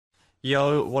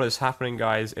Yo, what is happening,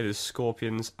 guys? It is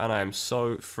Scorpionz, and I am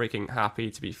so freaking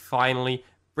happy to be finally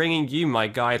bringing you my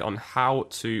guide on how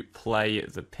to play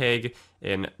the pig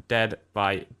in Dead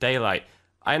by Daylight.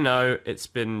 I know it's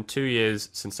been 2 years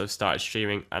since I've started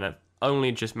streaming, and I've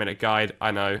only just made a guide.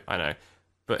 I know.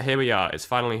 But here we are, it's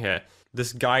finally here.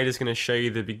 This guide is going to show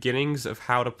you the beginnings of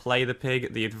how to play the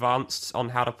pig, the advanced on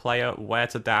how to play it, where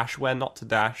to dash, where not to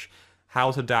dash,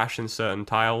 how to dash in certain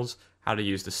tiles, how to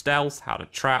use the stealth, how to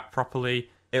trap properly.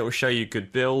 It will show you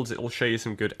good builds, it will show you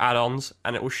some good add-ons,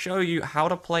 and it will show you how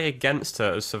to play against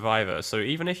her as Survivor. So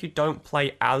even if you don't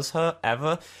play as her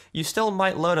ever, you still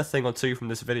might learn a thing or two from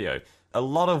this video. A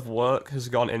lot of work has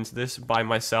gone into this by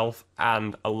myself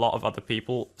and a lot of other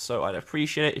people, so I'd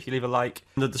appreciate it if you leave a like.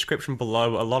 In the description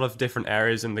below, a lot of different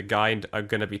areas in the guide are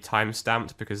going to be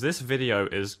time-stamped because this video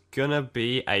is going to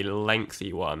be a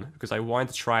lengthy one, because I wanted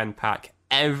to try and pack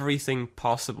everything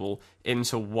possible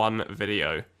into one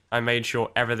video. I made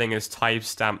sure everything is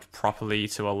time-stamped properly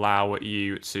to allow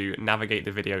you to navigate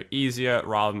the video easier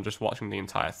rather than just watching the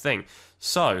entire thing.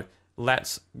 So,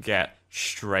 let's get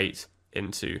straight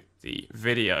into the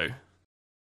video.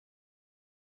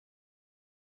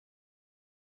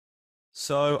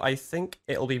 So I think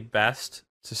it'll be best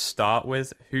to start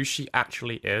with who she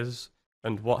actually is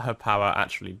and what her power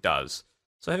actually does.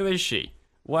 So who is she?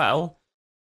 Well,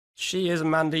 she is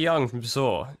Amanda Young from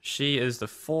Saw. She is the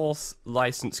 4th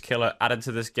licensed killer added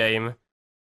to this game.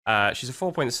 She's a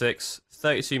 4.6,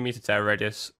 32-meter terror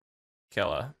radius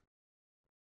killer.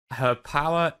 Her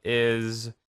power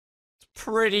is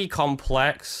pretty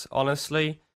complex,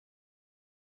 honestly.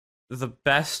 The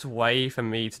best way for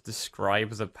me to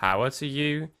describe the power to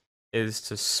you is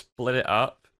to split it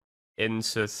up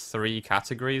into 3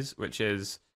 categories, which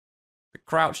is the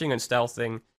crouching and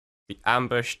stealthing, the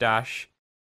ambush dash,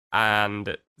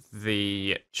 and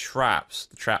the traps.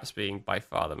 The traps being by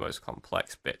far the most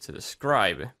complex bit to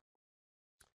describe.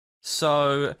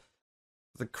 So,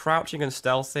 the crouching and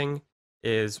stealthing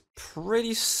is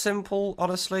pretty simple,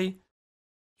 honestly.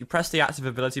 You press the active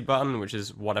ability button, which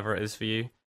is whatever it is for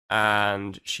you,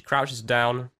 and she crouches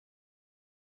down.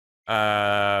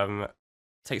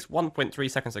 Takes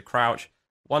 1.3 seconds to crouch.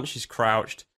 Once she's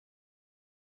crouched,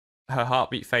 her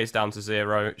heartbeat fades down to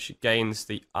 0. She gains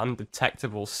the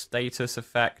undetectable status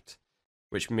effect,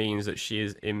 which means that she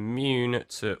is immune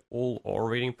to all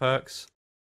aura reading perks.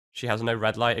 She has no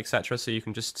red light, etc., so you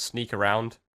can just sneak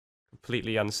around,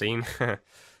 completely unseen.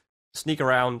 Sneak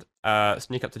around,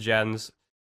 sneak up to gens,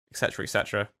 etc.,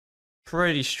 etc.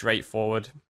 Pretty straightforward.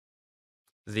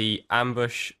 The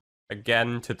ambush,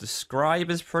 again, to describe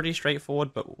is pretty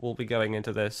straightforward, but we'll be going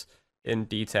into this in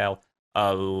detail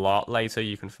a lot later.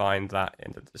 You can find that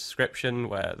in the description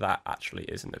where that actually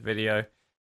is in the video.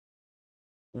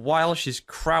 While she's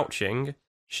crouching,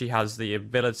 she has the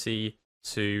ability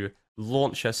to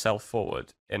launch herself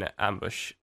forward in an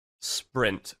ambush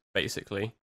sprint,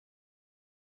 basically.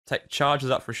 Charges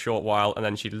up for a short while, and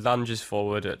then she lunges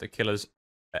forward at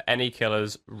any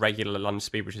killer's regular lunge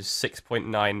speed, which is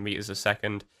 6.9 meters a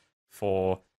second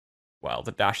for, well,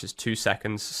 the dash is 2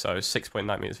 seconds, so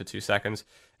 6.9 meters for 2 seconds,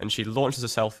 and she launches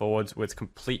herself forward with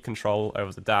complete control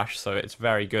over the dash, so it's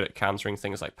very good at countering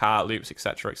things like power loops,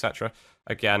 etc., etc.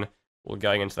 Again, we're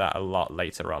going into that a lot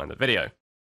later on in the video.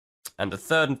 And the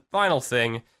third and final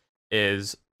thing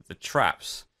is the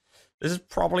traps. This is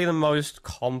probably the most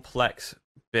complex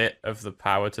bit of the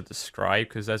power to describe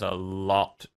because there's a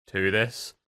lot to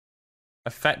this.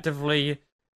 Effectively,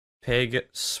 Pig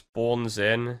spawns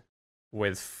in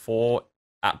with 4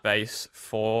 at base,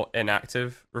 4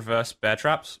 inactive reverse bear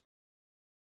traps.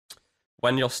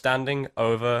 When you're standing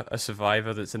over a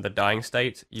survivor that's in the dying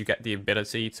state, you get the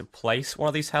ability to place one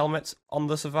of these helmets on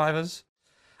the survivors.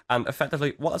 And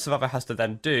effectively, what the survivor has to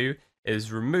then do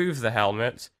is remove the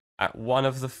helmet at one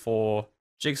of the 4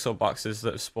 jigsaw boxes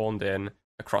that have spawned in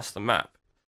across the map.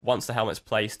 Once the helmet's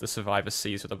placed, the survivor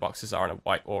sees where the boxes are in a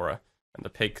white aura, and the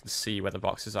pig can see where the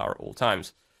boxes are at all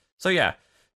times. So yeah,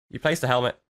 you place the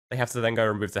helmet, they have to then go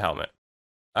remove the helmet.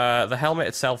 The helmet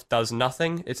itself does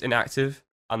nothing, it's inactive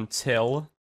until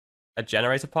a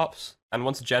generator pops, and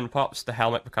once a gen pops, the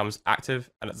helmet becomes active,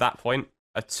 and at that point,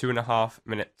 a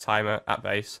 2.5-minute timer at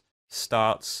base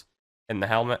starts in the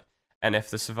helmet, and if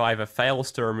the survivor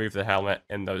fails to remove the helmet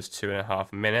in those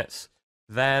 2.5 minutes,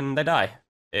 then they die.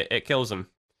 It kills them.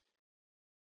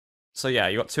 So yeah,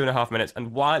 you got 2.5 minutes,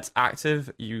 and while it's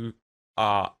active, you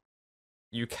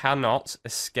cannot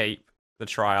escape the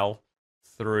trial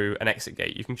through an exit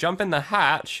gate. You can jump in the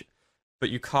hatch, but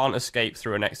you can't escape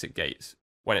through an exit gate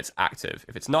when it's active.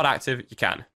 If it's not active, you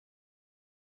can.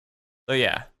 So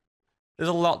yeah, there's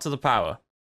a lot to the power.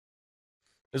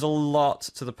 There's a lot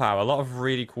to the power, a lot of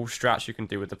really cool strats you can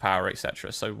do with the power,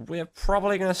 etc. So we're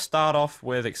probably going to start off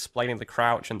with explaining the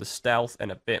crouch and the stealth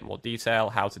in a bit more detail,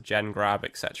 how to gen grab,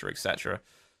 etc, etc.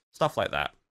 Stuff like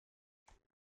that.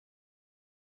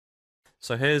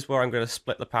 So here's where I'm going to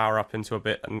split the power up into a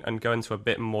bit and go into a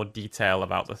bit more detail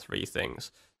about the three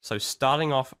things. So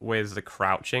starting off with the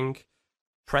crouching,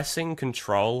 pressing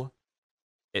control,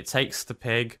 it takes the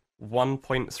pig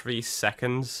 1.3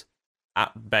 seconds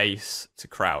at base to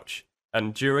crouch,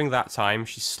 and during that time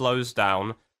she slows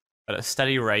down at a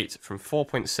steady rate from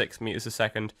 4.6 meters a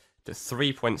second to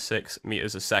 3.6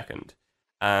 meters a second,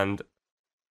 and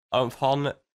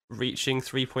upon reaching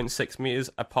 3.6 meters,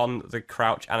 upon the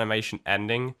crouch animation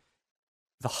ending,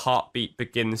 the heartbeat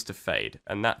begins to fade,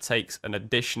 and that takes an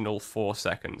additional 4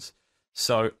 seconds.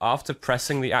 So after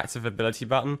pressing the active ability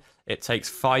button, it takes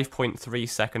 5.3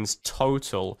 seconds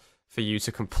total for you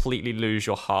to completely lose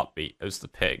your heartbeat as the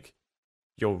pig.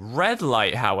 Your red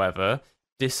light, however,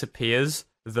 disappears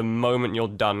the moment you're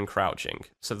done crouching.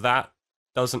 So that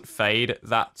doesn't fade,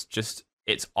 that's just,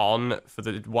 it's on for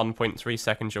the 1.3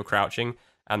 seconds you're crouching,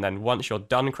 and then once you're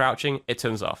done crouching, it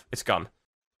turns off, it's gone.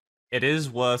 It is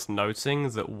worth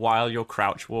noting that while you're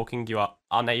crouch walking, you are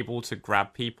unable to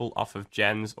grab people off of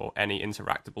gens or any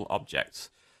interactable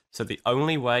objects. So the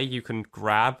only way you can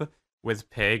grab with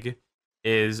pig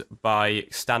is by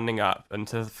standing up, and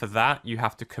for that you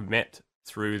have to commit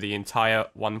through the entire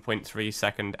 1.3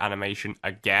 second animation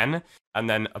again, and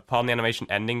then upon the animation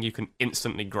ending you can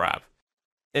instantly grab.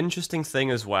 Interesting thing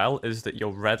as well is that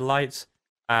your red light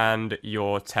and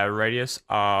your terror radius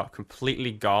are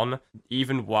completely gone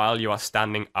even while you are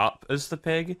standing up as the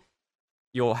pig.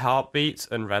 Your heartbeat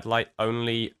and red light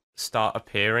only start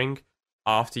appearing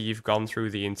after you've gone through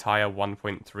the entire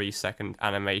 1.3 second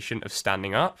animation of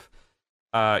standing up.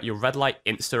 Your red light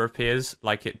insta appears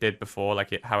like it did before,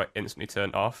 how it instantly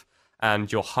turned off, and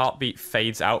your heartbeat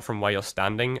fades out from where you're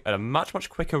standing at a much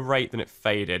quicker rate than it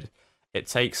faded. It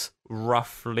takes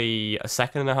roughly a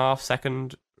second and a half,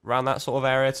 around that sort of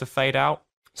area to fade out.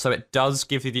 So it does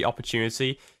give you the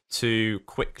opportunity to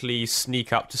quickly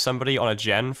sneak up to somebody on a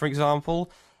gen, for example,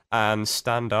 and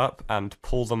stand up and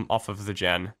pull them off of the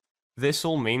gen. This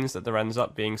all means that there ends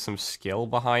up being some skill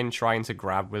behind trying to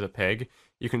grab with a pig.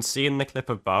 You can see in the clip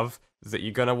above that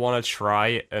you're going to want to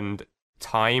try and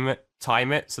time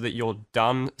it so that you're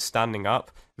done standing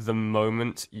up the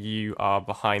moment you are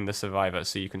behind the survivor.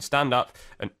 So you can stand up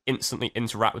and instantly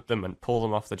interact with them and pull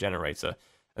them off the generator.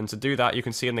 And to do that, you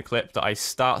can see in the clip that I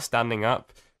start standing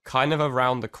up kind of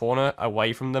around the corner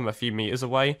away from them, a few meters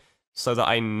away, so that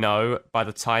I know by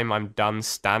the time I'm done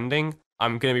standing,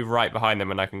 I'm going to be right behind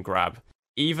them and I can grab.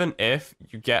 Even if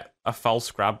you get a false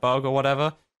grab bug or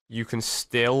whatever, you can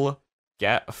still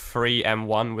get a free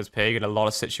M1 with pig in a lot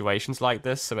of situations like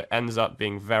this, so it ends up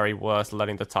being very worth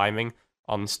learning the timing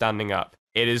on standing up.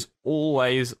 It is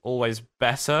always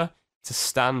better to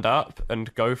stand up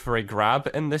and go for a grab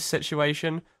in this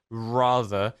situation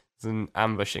rather than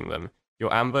ambushing them.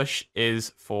 Your ambush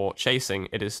is for chasing,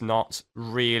 it is not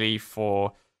really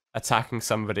for attacking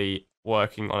somebody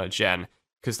working on a gen,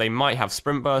 because they might have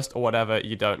sprint burst or whatever,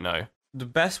 you don't know. The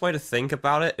best way to think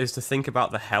about it is to think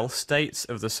about the health states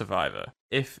of the survivor.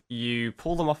 If you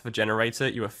pull them off a generator,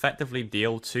 you effectively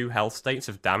deal 2 health states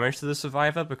of damage to the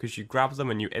survivor because you grab them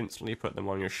and you instantly put them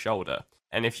on your shoulder.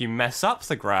 And if you mess up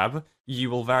the grab, you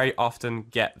will very often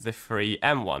get the free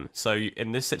M1. So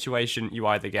in this situation, you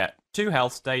either get 2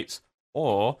 health states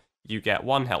or you get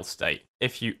 1 health state.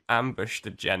 If you ambush the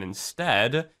gen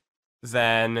instead,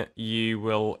 then you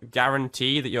will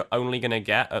guarantee that you're only going to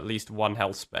get at least 1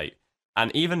 health state. And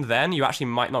even then, you actually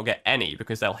might not get any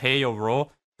because they'll hear your roar,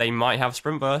 they might have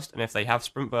sprint burst, and if they have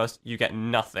sprint burst, you get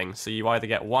nothing. So you either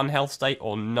get 1 health state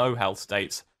or no health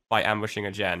states by ambushing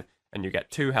a gen, and you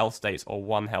get 2 health states or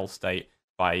 1 health state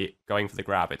by going for the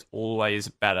grab. It's always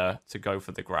better to go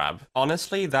for the grab.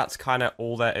 Honestly, that's kind of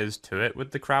all there is to it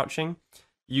with the crouching.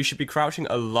 You should be crouching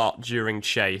a lot during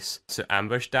chase to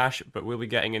ambush dash, but we'll be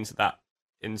getting into that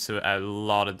into a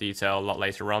lot of detail a lot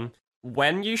later on.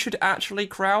 When you should actually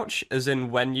crouch, as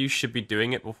in when you should be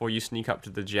doing it before you sneak up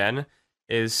to the gen,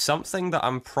 is something that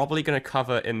I'm probably going to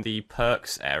cover in the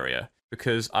perks area,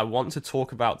 because I want to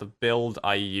talk about the build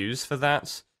I use for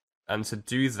that, and to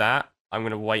do that, I'm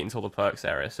going to wait until the perks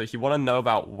area. So if you want to know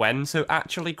about when to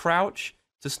actually crouch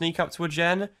to sneak up to a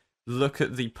gen, look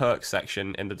at the perks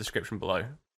section in the description below.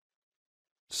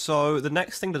 So the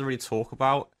next thing to really talk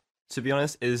about, to be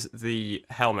honest, is the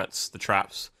helmets, the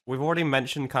traps. We've already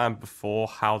mentioned kind of before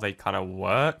how they kind of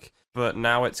work, but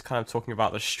now it's kind of talking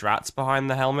about the strats behind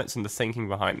the helmets and the thinking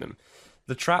behind them.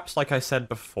 The traps, like I said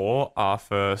before, are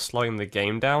for slowing the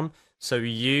game down, So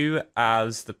you,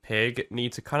 as the pig,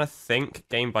 need to kind of think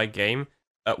game by game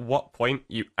at what point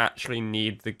you actually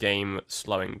need the game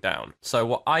slowing down. So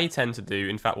what I tend to do,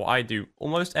 in fact what I do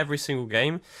almost every single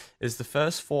game, is the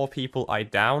first 4 people I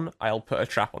down, I'll put a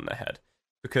trap on their head.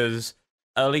 Because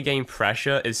early game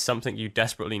pressure is something you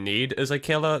desperately need as a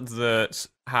killer that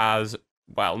has,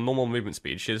 well, normal movement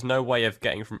speed. She has no way of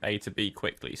getting from A to B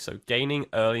quickly. So gaining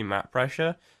early map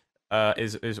pressure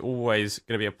is always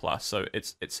going to be a plus. So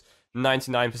it's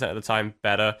 99% of the time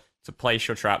better to place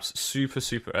your traps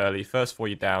super early, first 4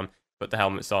 you down, put the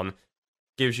helmets on,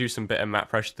 gives you some bit of map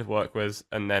pressure to work with,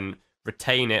 and then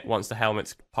retain it once the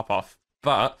helmets pop off.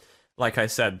 But, like I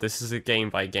said, this is a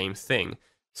game-by-game thing.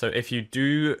 So if you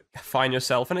do find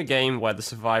yourself in a game where the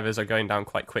survivors are going down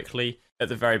quite quickly at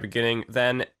the very beginning,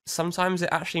 then sometimes it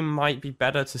actually might be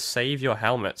better to save your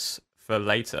helmets for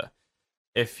later.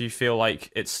 If you feel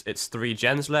like it's 3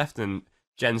 gens left and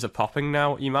gens are popping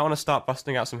now, you might want to start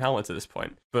busting out some helmets at this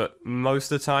point. But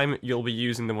most of the time, you'll be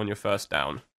using them when you're first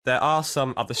down. There are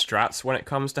some other strats when it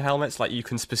comes to helmets, like you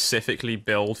can specifically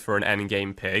build for an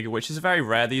endgame pig, which is very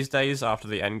rare these days after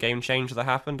the endgame change that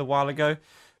happened a while ago.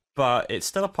 But it's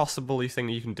still a possible thing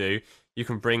that you can do. You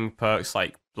can bring perks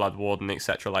like Blood Warden,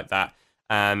 etc. like that,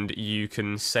 and you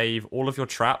can save all of your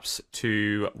traps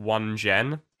to 1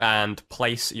 gen and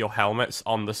place your helmets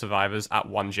on the survivors at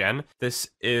 1 gen. This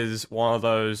is one of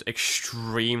those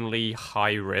extremely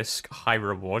high risk, high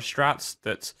reward strats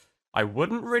that I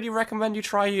wouldn't really recommend you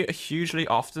try hugely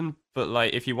often, but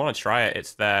like if you want to try it,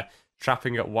 it's there.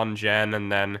 Trapping at 1 gen,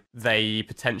 and then they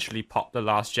potentially pop the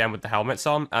last gen with the helmets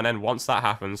on, and then once that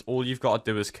happens, all you've got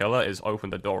to do as killer is open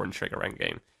the door and trigger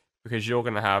endgame, because you're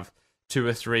going to have 2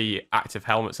 or 3 active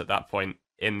helmets at that point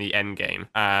in the end game,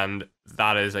 and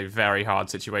that is a very hard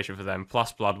situation for them,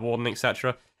 plus Blood Warden,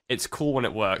 etc. It's cool when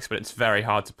it works, but it's very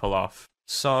hard to pull off.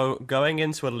 So, going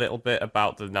into a little bit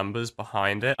about the numbers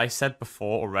behind it, I said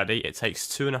before already, it takes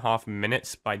 2.5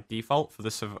 minutes by default for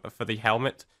the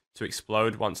helmet to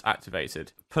explode once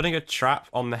activated. Putting a trap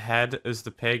on the head as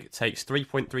the pig takes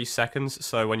 3.3 seconds,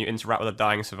 so when you interact with a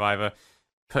dying survivor,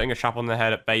 putting a trap on their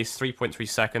head at base, 3.3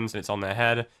 seconds and it's on their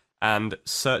head, and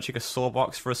searching a saw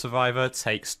box for a survivor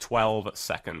takes 12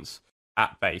 seconds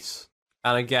at base.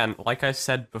 And again, like I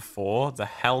said before, the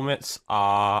helmets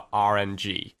are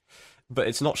RNG, but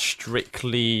it's not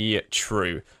strictly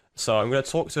true. So I'm going to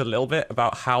talk to you a little bit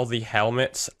about how the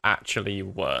helmets actually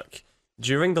work.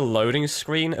 During the loading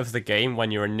screen of the game, when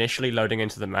you're initially loading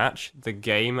into the match, the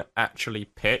game actually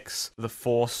picks the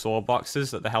 4 saw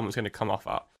boxes that the helmet's going to come off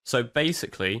at. So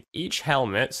basically, each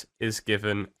helmet is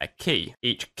given a key.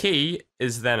 Each key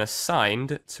is then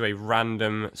assigned to a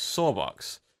random saw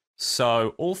box.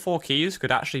 So all 4 keys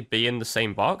could actually be in the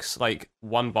same box, like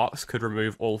one box could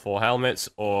remove all 4 helmets,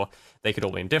 or they could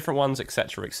all be in different ones,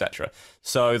 etc, etc.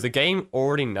 So the game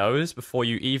already knows before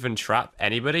you even trap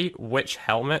anybody which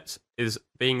helmet is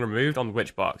being removed on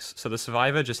which box. So the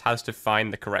survivor just has to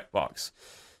find the correct box.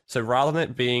 So rather than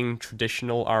it being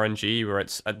traditional RNG where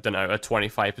it's, I don't know, a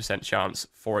 25% chance,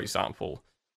 for example,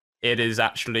 it is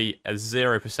actually a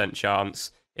 0%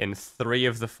 chance in 3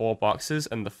 of the 4 boxes,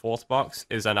 and the 4th box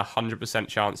is an 100%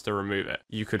 chance to remove it.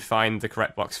 You could find the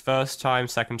correct box first time,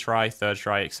 second try, third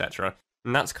try, etc.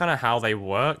 And that's kind of how they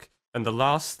work. And the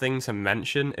last thing to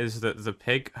mention is that the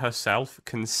pig herself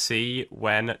can see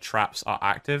when traps are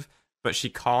active, but she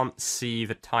can't see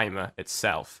the timer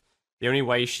itself. The only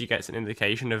way she gets an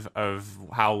indication of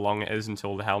how long it is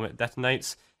until the helmet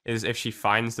detonates is if she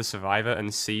finds the survivor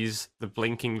and sees the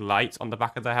blinking light on the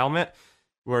back of the helmet.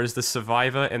 Whereas the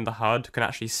survivor in the HUD can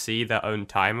actually see their own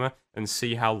timer and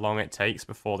see how long it takes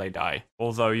before they die.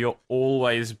 Although you're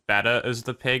always better as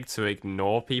the pig to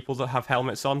ignore people that have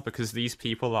helmets on, because these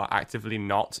people are actively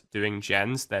not doing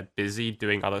gens, they're busy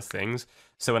doing other things.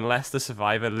 So unless the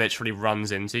survivor literally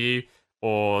runs into you,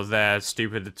 or they're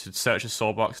stupid to search a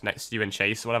saw box next to you and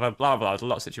chase or whatever, blah blah, there's a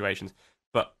lot of situations.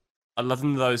 But other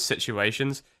than those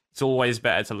situations, it's always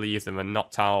better to leave them and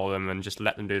not towel them and just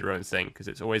let them do their own thing, because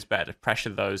it's always better to pressure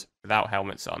those without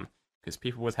helmets on, because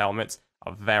people with helmets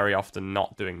are very often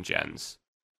not doing gens.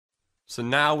 So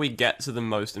now we get to the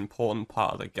most important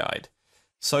part of the guide.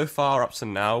 So far up to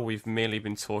now, we've merely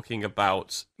been talking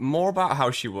more about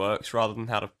how she works rather than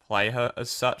how to play her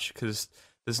as such, because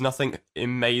there's nothing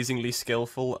amazingly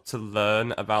skillful to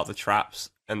learn about the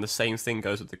traps, and the same thing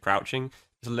goes with the crouching.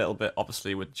 There's a little bit,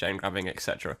 obviously, with chain grabbing,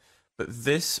 etc. But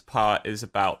this part is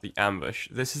about the ambush.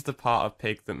 This is the part of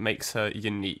Pig that makes her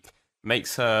unique,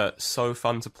 makes her so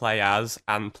fun to play as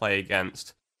and play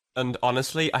against. And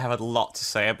honestly, I have a lot to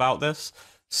say about this.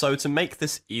 So to make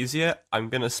this easier, I'm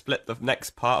going to split the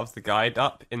next part of the guide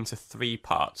up into 3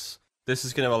 parts. This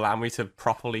is going to allow me to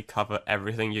properly cover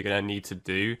everything you're going to need to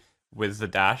do with the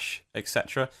dash,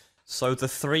 etc. So the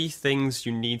 3 things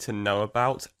you need to know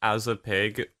about as a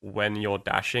pig when you're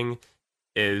dashing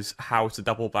is how to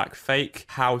double back fake,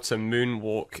 how to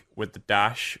moonwalk with the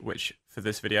dash, which for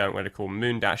this video I'm going to call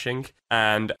moon dashing,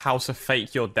 and how to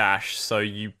fake your dash so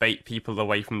you bait people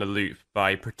away from the loop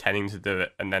by pretending to do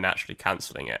it and then actually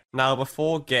cancelling it. Now,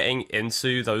 before getting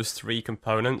into those 3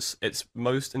 components, it's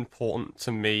most important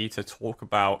to me to talk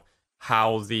about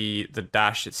how the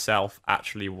dash itself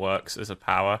actually works as a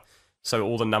power, so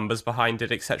all the numbers behind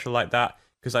it, etc. like that,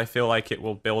 because I feel like it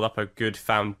will build up a good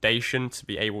foundation to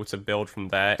be able to build from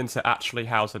there into actually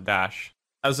how to dash.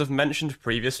 As I've mentioned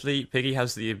previously, Piggy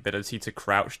has the ability to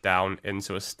crouch down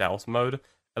into a stealth mode,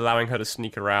 allowing her to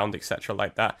sneak around, etc.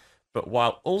 like that. But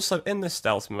while also in the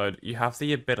stealth mode, you have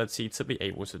the ability to be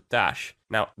able to dash.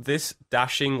 Now, this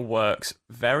dashing works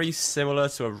very similar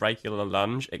to a regular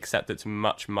lunge, except it's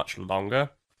much, much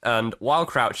longer. And while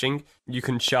crouching, you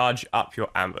can charge up your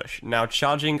ambush. Now,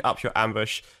 charging up your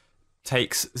ambush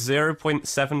takes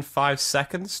 0.75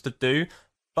 seconds to do,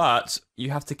 but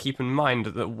you have to keep in mind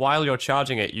that while you're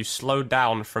charging it, you slow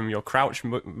down from your crouch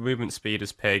movement speed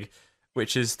as Pig,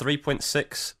 which is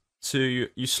 3.6 to...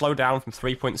 You slow down from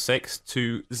 3.6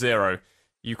 to 0.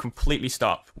 You completely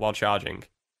stop while charging.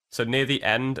 So near the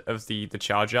end of the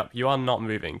charge up, you are not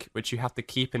moving, which you have to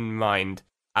keep in mind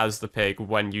as the Pig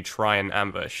when you try and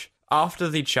ambush. After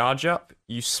the charge up,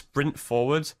 you sprint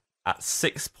forward at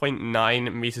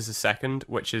 6.9 meters a second,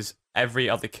 which is every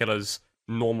other killer's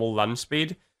normal lunge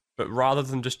speed, but rather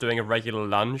than just doing a regular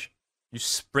lunge, you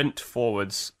sprint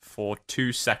forwards for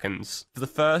 2 seconds. For the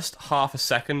first half a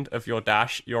second of your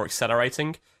dash, you're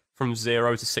accelerating from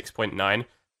 0 to 6.9,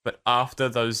 but after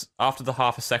the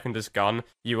half a second is gone,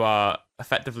 you are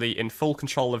effectively in full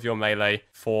control of your melee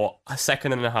for 1.5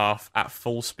 seconds at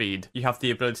full speed. You have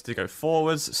the ability to go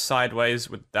forwards, sideways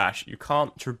with dash. You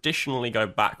can't traditionally go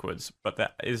backwards, but there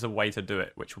is a way to do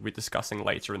it, which we'll be discussing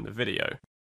later in the video.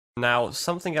 Now,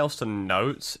 something else to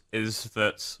note is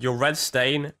that your red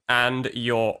stain and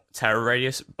your terror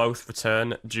radius both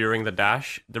return during the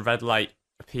dash. The red light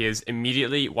appears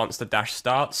immediately once the dash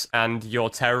starts, and your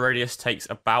terror radius takes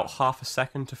about 0.5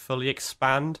 seconds to fully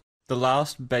expand. The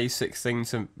last basic thing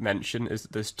to mention is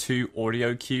that there's 2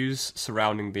 audio cues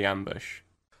surrounding the ambush.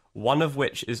 One of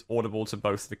which is audible to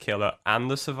both the killer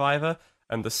and the survivor,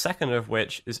 and the second of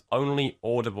which is only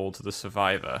audible to the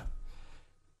survivor.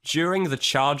 During the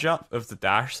charge up of the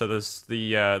dash, so there's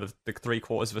the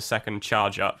 3/4 of a second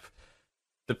charge up,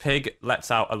 the Pig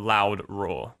lets out a loud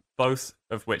roar, both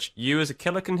of which you as a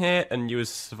killer can hear and you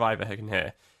as a survivor can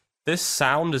hear. This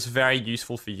sound is very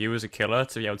useful for you as a killer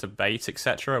to be able to bait,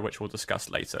 etc., which we'll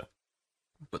discuss later.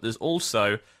 But there's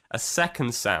also a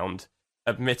second sound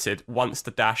emitted once the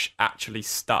dash actually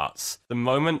starts. The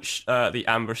moment the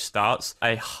ambush starts,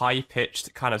 a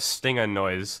high-pitched kind of stinger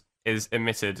noise is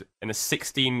emitted in a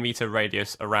 16-meter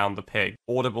radius around the Pig,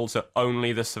 audible to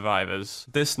only the survivors.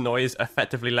 This noise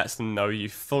effectively lets them know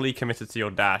you've fully committed to your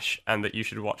dash and that you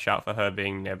should watch out for her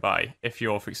being nearby. If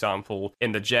you're, for example,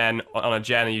 on a gen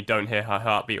and you don't hear her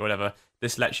heartbeat or whatever,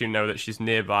 this lets you know that she's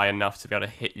nearby enough to be able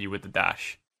to hit you with the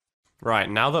dash. Right,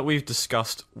 now that we've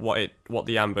discussed what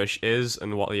the ambush is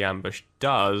and what the ambush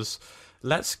does,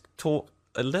 let's talk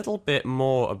a little bit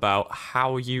more about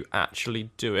how you actually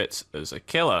do it as a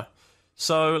killer.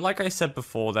 So, like I said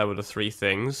before, there were the 3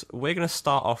 things. We're going to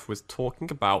start off with talking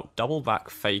about double back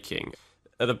faking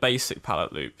at a basic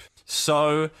pallet loop.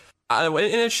 So,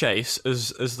 in a chase,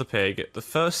 as the Pig, the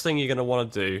first thing you're going to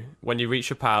want to do when you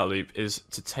reach a pallet loop is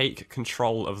to take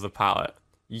control of the pallet.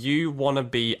 You want to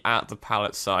be at the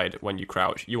pallet side when you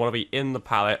crouch. You want to be in the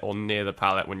pallet or near the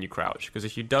pallet when you crouch. Because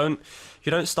if you don't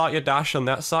start your dash on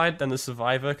that side, then the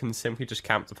survivor can simply just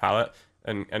camp the pallet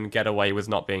and get away with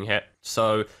not being hit.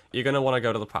 So you're going to want to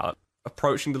go to the pallet.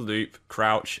 Approaching the loop,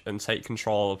 crouch, and take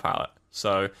control of the pallet.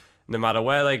 So no matter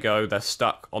where they go, they're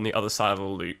stuck on the other side of the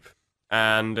loop.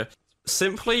 And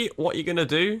simply what you're going to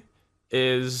do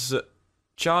is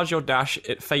charge your dash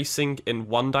facing in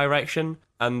one direction,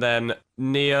 and then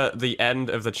near the end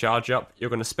of the charge up, you're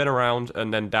going to spin around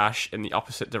and then dash in the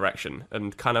opposite direction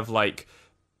and kind of like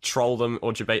troll them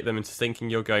or debate them into thinking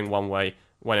you're going one way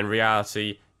when in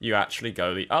reality you actually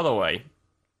go the other way.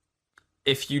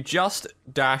 If you just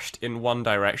dashed in one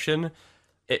direction,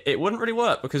 it wouldn't really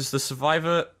work because the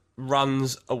survivor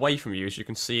runs away from you. As you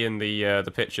can see in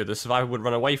the picture, the survivor would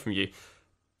run away from you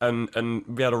and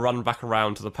be able to run back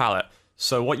around to the pallet.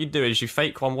 So what you do is you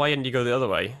fake one way and you go the other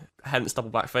way, hence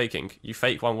double back faking. You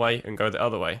fake one way and go the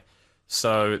other way.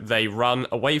 So they run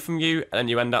away from you and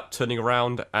you end up turning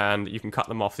around and you can cut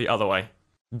them off the other way.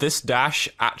 This dash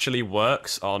actually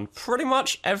works on pretty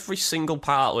much every single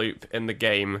pallet loop in the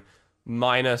game,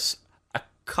 minus a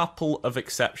couple of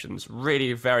exceptions,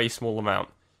 really very small amount.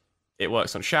 It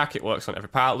works on Shack, it works on every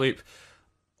pallet loop,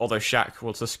 although Shack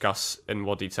we'll discuss in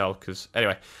more detail, because,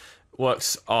 anyway,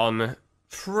 works on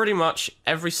pretty much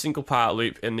every single pallet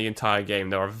loop in the entire game.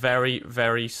 There's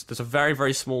a very,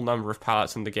 very small number of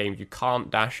pallets in the game you can't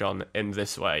dash on in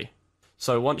this way.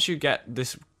 So once you get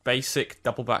this basic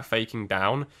double back faking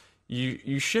down,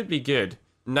 you should be good.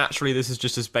 Naturally, this is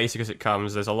just as basic as it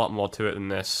comes. There's a lot more to it than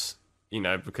this, you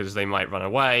know, because they might run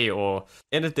away, or...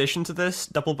 In addition to this,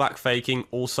 double back faking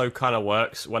also kind of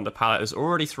works when the pallet is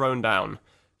already thrown down.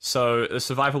 So the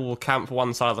survivor will camp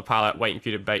one side of the pallet waiting for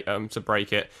you to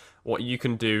break it. What you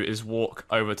can do is walk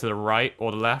over to the right or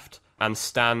the left and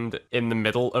stand in the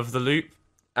middle of the loop,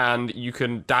 and you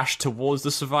can dash towards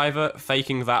the survivor,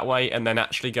 faking that way, and then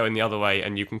actually going the other way,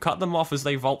 and you can cut them off as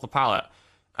they vault the pallet.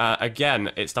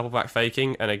 Again, it's double back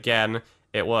faking, and again,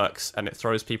 it works, and it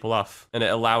throws people off, and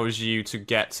it allows you to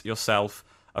get yourself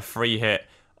a free hit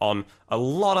on a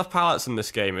lot of pallets in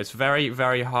this game. It's very,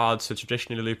 very hard to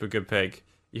traditionally loop a good pig.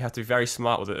 You have to be very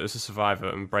smart with it as a survivor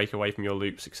and break away from your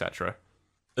loops, etc.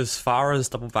 As far as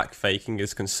double back faking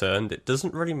is concerned, it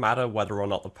doesn't really matter whether or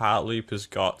not the pallet loop has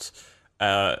got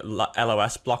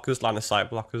LOS blockers, line of sight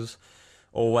blockers,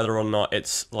 or whether or not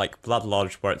it's like Blood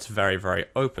Lodge where it's very, very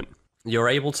open. You're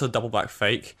able to double back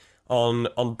fake on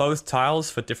both tiles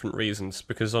for different reasons,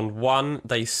 because on one,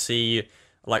 they see,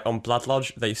 like on Blood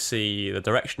Lodge, they see the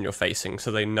direction you're facing, so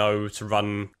they know to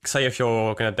run, say if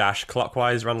you're going to dash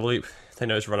clockwise around the loop, they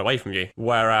know to run away from you.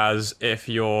 Whereas if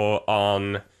you're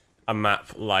on a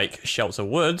map like Shelter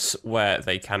Woods, where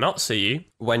they cannot see you,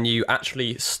 when you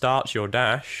actually start your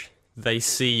dash, they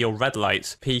see your red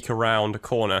light peek around a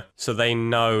corner, so they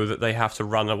know that they have to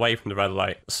run away from the red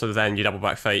light. So then you double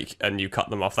back fake and you cut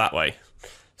them off that way.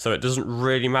 So it doesn't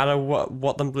really matter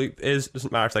what the loop is. It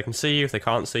doesn't matter if they can see you, if they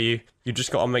can't see you. You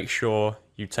just got to make sure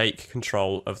you take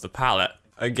control of the pallet.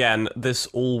 Again, this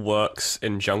all works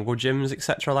in jungle gyms,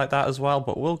 etc. like that as well,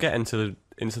 but we'll get into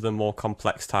the more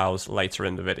complex tiles later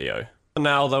in the video. For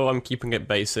now, though, I'm keeping it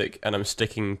basic, and I'm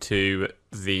sticking to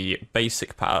the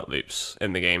basic pallet loops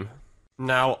in the game.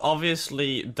 Now,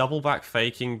 obviously, double back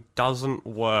faking doesn't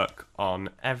work on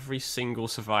every single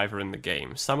survivor in the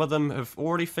game. Some of them have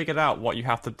already figured out what you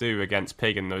have to do against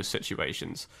Pig in those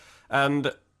situations.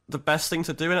 And the best thing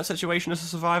to do in that situation as a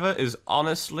survivor is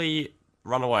honestly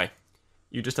run away.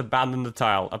 You just abandon the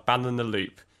tile, abandon the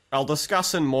loop. I'll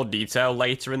discuss in more detail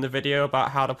later in the video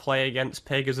about how to play against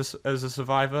Pig as a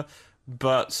survivor,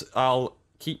 but I'll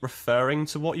keep referring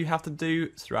to what you have to do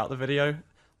throughout the video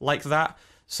like that.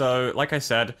 So, like I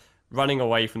said, running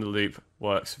away from the loop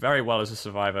works very well as a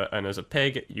survivor, and as a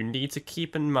pig, you need to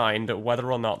keep in mind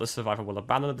whether or not the survivor will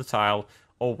abandon the tile,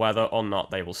 or whether or not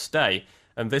they will stay.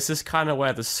 And this is kind of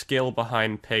where the skill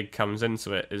behind Pig comes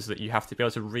into it, is that you have to be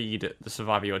able to read the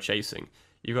survivor you're chasing.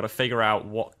 You've got to figure out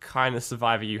what kind of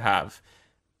survivor you have.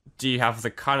 Do you have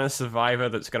the kind of survivor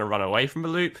that's going to run away from a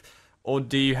loop, or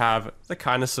do you have the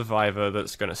kind of survivor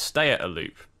that's going to stay at a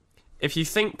loop? If you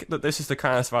think that this is the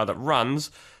kind of survivor that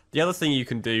runs, the other thing you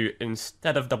can do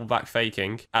instead of double back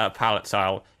faking at a pallet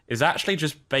tile is actually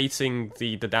just baiting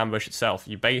the ambush itself.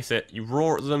 You bait it, you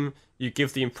roar at them, you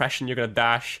give the impression you're going to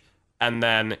dash, and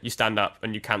then you stand up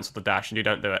and you cancel the dash and you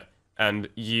don't do it. And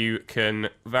you can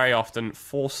very often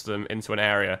force them into an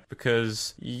area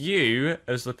because you,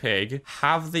 as the pig,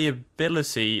 have the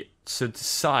ability to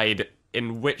decide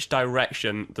in which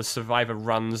direction the survivor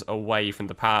runs away from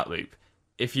the pallet loop.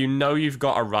 If you know you've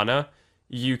got a runner,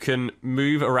 you can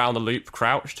move around the loop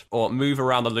crouched, or move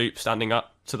around the loop standing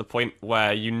up to the point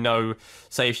where you know,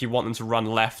 say if you want them to run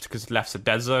left because left's a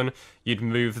dead zone, you'd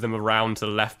move them around to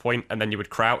the left point and then you would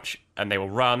crouch and they will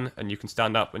run and you can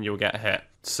stand up and you'll get hit.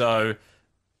 So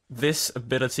this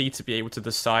ability to be able to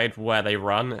decide where they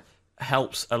run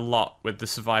helps a lot with the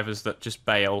survivors that just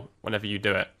bail whenever you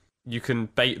do it. You can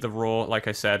bait the roar, like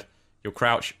I said, you'll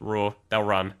crouch, roar, they'll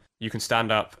run. You can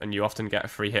stand up and you often get a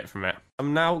free hit from it.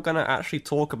 I'm now going to actually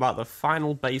talk about the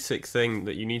final basic thing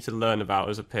that you need to learn about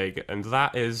as a pig, and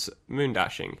that is moon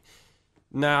dashing.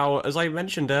 Now, as I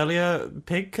mentioned earlier,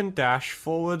 Pig can dash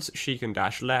forwards, she can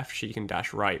dash left, she can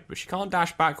dash right, but she can't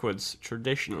dash backwards,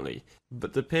 traditionally.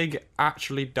 But the pig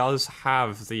actually does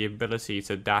have the ability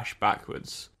to dash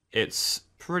backwards. It's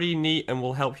pretty neat and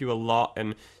will help you a lot.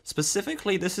 And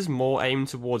specifically, this is more aimed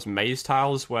towards maze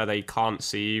tiles where they can't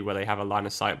see you, where they have a line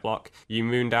of sight block. You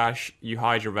moon dash, you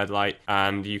hide your red light,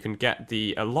 and you can get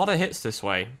a lot of hits this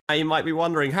way. Now you might be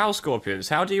wondering, how, Scorpionz?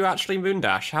 How do you actually moon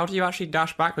dash? How do you actually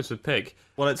dash backwards with Pig?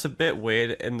 Well, it's a bit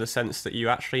weird in the sense that you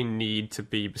actually need to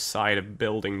be beside a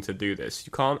building to do this.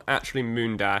 You can't actually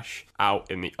moon dash out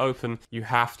in the open. You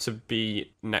have to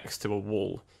be next to a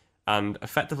wall. And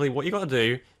effectively, what you got to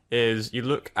do is you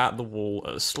look at the wall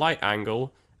at a slight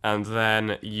angle, and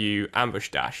then you ambush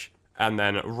dash. And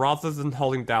then rather than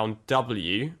holding down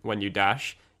W when you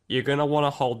dash, you're going to want to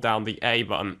hold down the A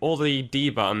button or the D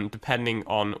button, depending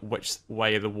on which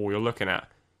way of the wall you're looking at.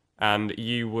 And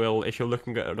you will, if you're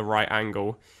looking at the right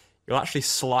angle, you'll actually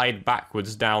slide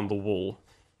backwards down the wall,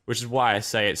 which is why I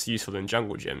say it's useful in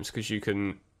jungle gyms, because you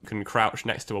can crouch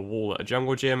next to a wall at a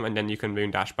jungle gym, and then you can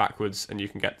moon dash backwards, and you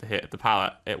can get the hit at the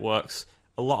pallet. It works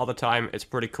a lot of the time. It's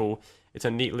pretty cool. It's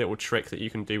a neat little trick that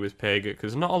you can do with Pig,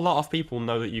 because not a lot of people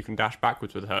know that you can dash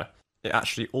backwards with her. It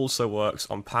actually also works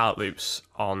on pallet loops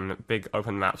on big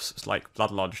open maps like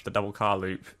Blood Lodge, the double car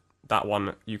loop. That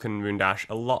one you can moon dash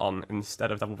a lot on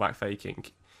instead of double back faking.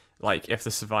 Like if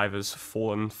the survivor's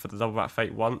fallen for the double back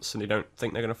fake once and you don't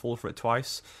think they're going to fall for it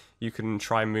twice, you can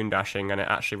try moon dashing and it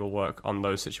actually will work on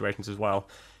those situations as well.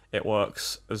 It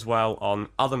works as well on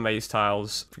other maze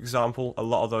tiles. For example, a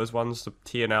lot of those ones, the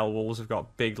T&L walls have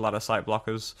got big ladder sight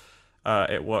blockers.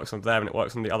 It works on them and it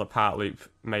works on the other pallet loop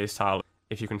maze tile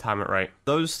if you can time it right.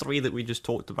 Those three that we just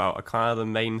talked about are kind of the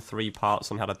main three parts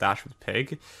on how to dash with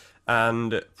Pig.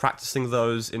 And practicing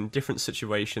those in different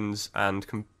situations and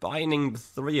combining the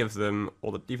three of them,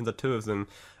 or even the two of them,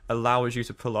 allows you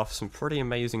to pull off some pretty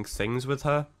amazing things with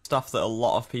her. Stuff that a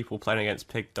lot of people playing against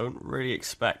Pig don't really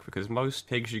expect, because most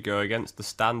pigs you go against, the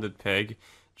standard Pig,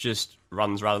 just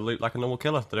runs around the loop like a normal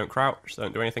killer. They don't crouch, they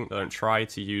don't do anything, they don't try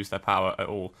to use their power at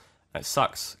all. It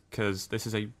sucks, because this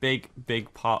is a big,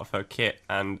 big part of her kit,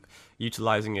 and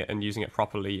utilizing it and using it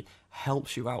properly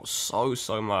helps you out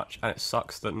so much, and it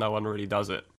sucks that no one really does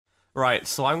it. Right,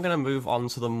 so I'm going to move on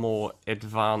to the more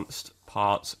advanced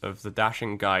part of the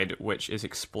dashing guide, which is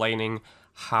explaining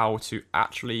how to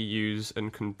actually use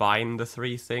and combine the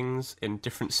three things in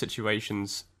different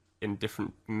situations, in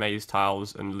different maze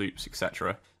tiles and loops,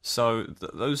 etc. So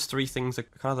those three things are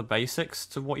kind of the basics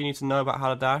to what you need to know about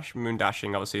how to dash. Moon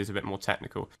dashing obviously is a bit more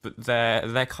technical, but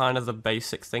they're kind of the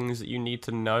basic things that you need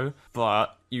to know,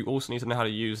 but you also need to know how to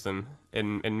use them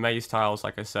in maze tiles,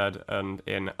 like I said, and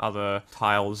in other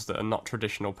tiles that are not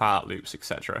traditional pallet loops,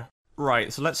 etc.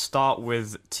 Right, so let's start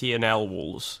with T&L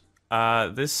walls.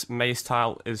 This maze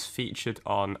tile is featured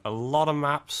on a lot of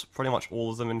maps, pretty much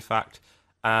all of them in fact,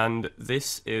 and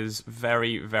this is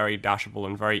very, very dashable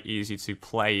and very easy to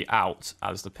play out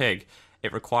as the Pig.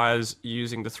 It requires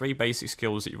using the three basic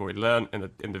skills that you've already learned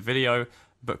in the video,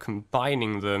 but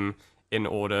combining them in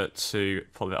order to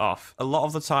pull it off. A lot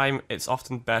of the time, it's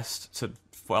often best to,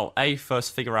 well,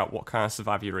 first figure out what kind of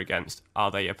survivor you're against. Are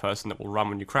they a person that will run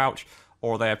when you crouch,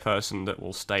 or are they a person that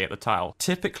will stay at the tile?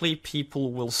 Typically,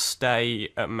 people will stay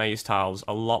at maze tiles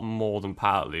a lot more than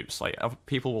pallet loops. Like,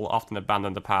 people will often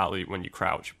abandon the pallet loop when you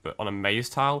crouch, but on a maze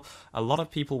tile, a lot of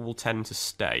people will tend to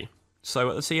stay.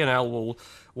 So at the T&L wall,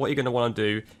 what you're going to want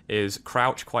to do is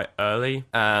crouch quite early,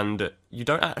 and you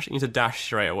don't actually need to dash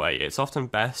straight away. It's often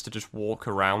best to just walk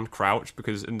around crouch,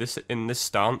 because in this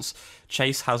stance,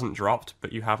 chase hasn't dropped,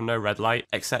 but you have no red light,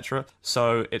 etc.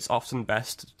 So it's often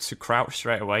best to crouch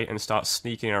straight away and start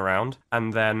sneaking around,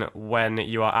 and then when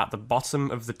you are at the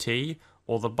bottom of the T,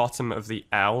 or the bottom of the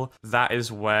L, that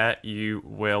is where you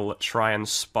will try and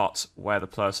spot where the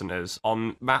person is.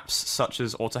 On maps such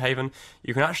as Autohaven,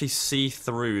 you can actually see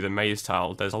through the maze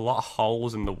tile. There's a lot of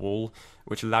holes in the wall,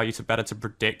 which allow you to better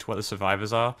predict where the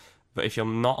survivors are. But if you're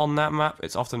not on that map,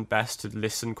 it's often best to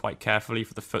listen quite carefully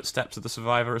for the footsteps of the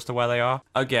survivor as to where they are.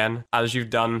 Again, as you've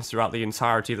done throughout the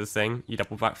entirety of the thing, you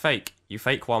double back fake. You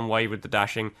fake one way with the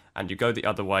dashing, and you go the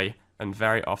other way, and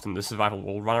very often the survivor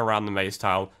will run around the maze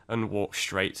tile and walk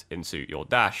straight into your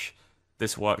dash.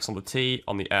 This works on the T,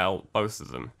 on the L, both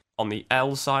of them. On the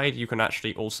L side, you can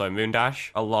actually also moon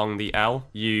dash. Along the L,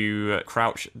 you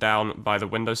crouch down by the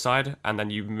window side, and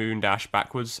then you moon dash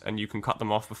backwards, and you can cut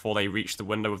them off before they reach the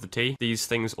window of the T. These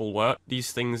things all work.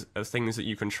 These things are things that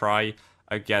you can try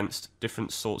against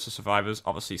different sorts of survivors.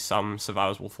 Obviously, some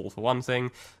survivors will fall for one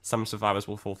thing, some survivors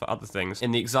will fall for other things.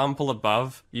 In the example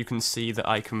above, you can see that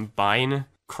I combine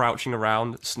crouching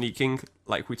around, sneaking,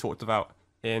 like we talked about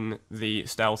in the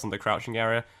stealth and the crouching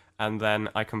area, and then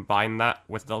I combine that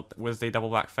with the double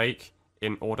back fake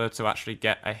in order to actually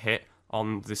get a hit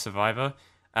on the survivor.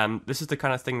 And this is the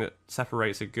kind of thing that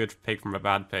separates a good Pig from a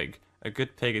bad Pig. A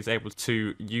good pig is able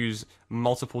to use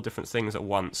multiple different things at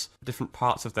once, different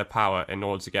parts of their power in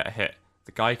order to get a hit.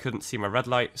 The guy couldn't see my red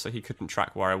light, so he couldn't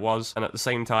track where I was, and at the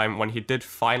same time, when he did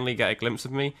finally get a glimpse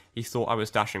of me, he thought I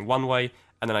was dashing one way,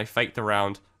 and then I faked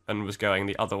around and was going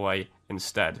the other way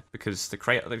instead, because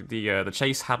the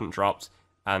chase hadn't dropped,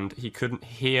 and he couldn't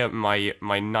hear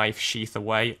my knife sheath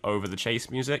away over the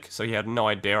chase music, so he had no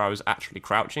idea I was actually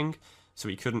crouching, so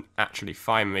he couldn't actually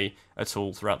find me at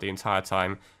all throughout the entire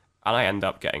time, and I end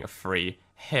up getting a free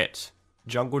hit.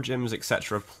 Jungle gyms,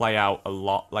 etc. play out a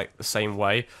lot like the same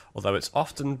way, although it's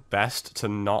often best to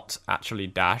not actually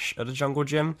dash at a jungle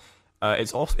gym.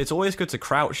 It's always good to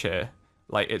crouch here.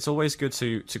 Like, it's always good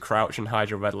to crouch and hide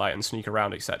your red light and sneak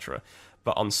around, etc.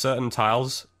 But on certain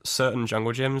tiles, certain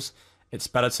jungle gyms, it's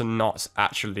better to not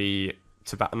actually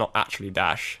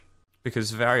dash,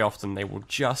 because very often they will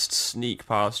just sneak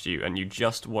past you and you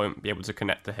just won't be able to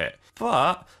connect the hit.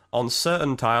 But on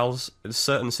certain tiles, in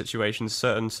certain situations,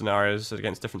 certain scenarios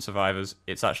against different survivors,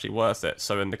 it's actually worth it.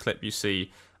 So in the clip you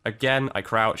see, again, I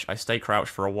crouch, I stay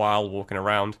crouched for a while, walking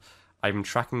around. I'm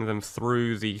tracking them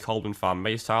through the Colburn Farm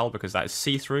maze tile because that is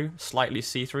see-through, slightly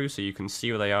see-through, so you can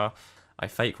see where they are. I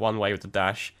fake one way with the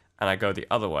dash, and I go the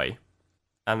other way.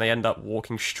 And they end up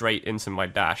walking straight into my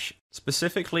dash.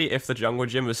 Specifically, if the jungle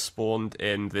gym is spawned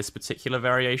in this particular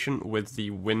variation with the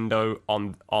window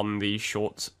on the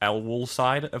short L wall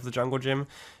side of the jungle gym,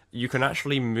 you can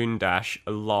actually moon dash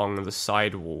along the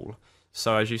side wall.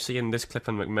 So as you see in this clip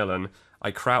in Macmillan,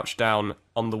 I crouch down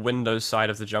on the windows side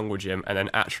of the jungle gym and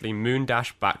then actually moon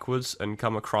dash backwards and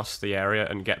come across the area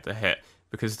and get the hit.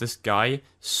 Because this guy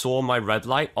saw my red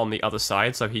light on the other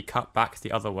side, so he cut back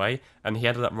the other way, and he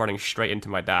ended up running straight into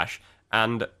my dash.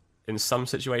 And in some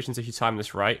situations, if you time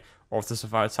this right, or if the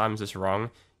survivor times this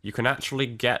wrong, you can actually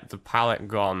get the pallet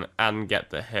gone and get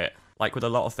the hit. Like with a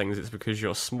lot of things, it's because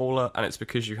you're smaller, and it's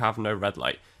because you have no red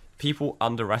light. People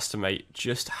underestimate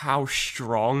just how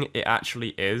strong it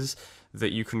actually is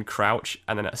that you can crouch,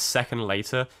 and then a second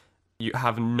later, you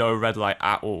have no red light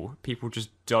at all. People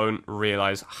just don't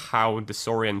realize how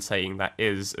disorientating that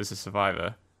is as a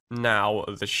survivor. Now,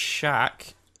 the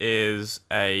shack is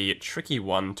a tricky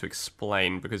one to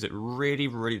explain because it really,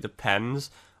 really depends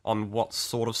on what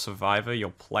sort of survivor you're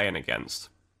playing against.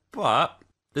 But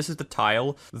this is the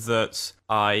tile that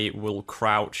I will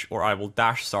crouch, or I will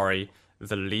dash, sorry,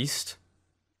 the least.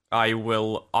 I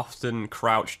will often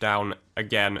crouch down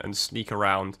again and sneak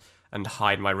around and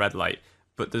hide my red light.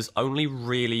 But there's only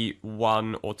really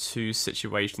one or two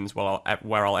situations where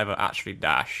I'll ever actually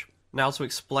dash. Now, to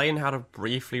explain how to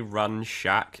briefly run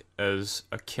Shack as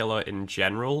a killer in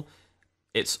general,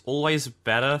 it's always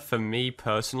better for me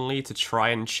personally to try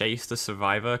and chase the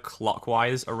survivor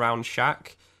clockwise around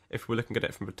Shack, if we're looking at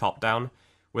it from the top down,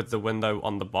 with the window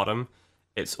on the bottom.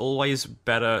 It's always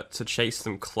better to chase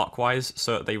them clockwise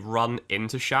so that they run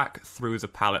into Shack through the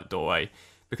pallet doorway.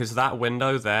 Because that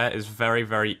window there is very,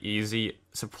 very easy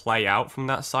to play out from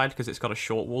that side because it's got a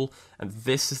short wall, and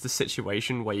this is the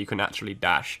situation where you can actually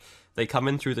dash. They come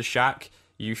in through the shack,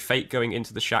 you fake going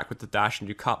into the shack with the dash, and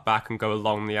you cut back and go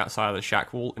along the outside of the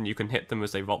shack wall, and you can hit them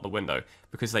as they vault the window.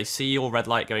 Because they see your red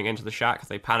light going into the shack,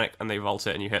 they panic, and they vault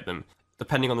it, and you hit them.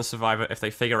 Depending on the survivor, if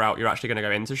they figure out you're actually going to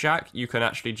go into shack, you can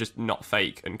actually just not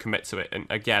fake and commit to it. And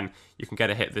again, you can get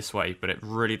a hit this way, but it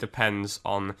really depends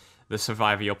on the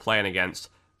survivor you're playing against.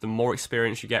 The more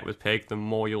experience you get with Pig, the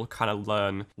more you'll kind of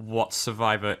learn what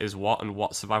survivor is what and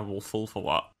what survivor will fall for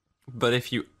what. But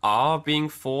if you are being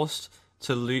forced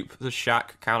to loop the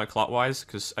shack counterclockwise,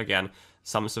 because again,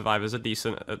 some survivors are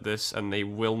decent at this and they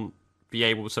will be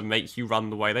able to make you run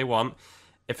the way they want.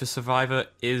 If a survivor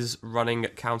is running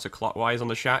counterclockwise on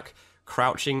the shack,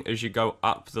 crouching as you go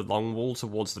up the long wall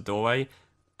towards the doorway,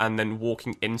 and then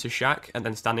walking into shack and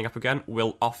then standing up again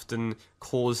will often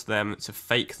cause them to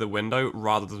fake the window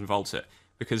rather than vault it.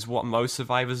 Because what most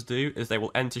survivors do is they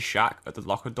will enter shack at the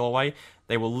locker doorway,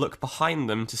 they will look behind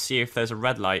them to see if there's a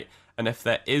red light, and if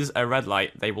there is a red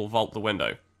light, they will vault the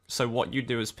window. So what you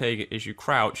do as Pig is you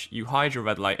crouch, you hide your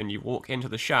red light, and you walk into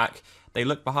the shack, they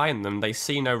look behind them, they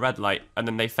see no red light, and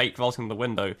then they fake vaulting the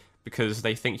window because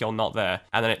they think you're not there.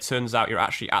 And then it turns out you're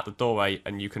actually at the doorway,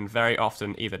 and you can very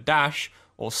often either dash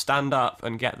or stand up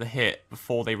and get the hit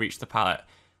before they reach the pallet.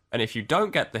 And if you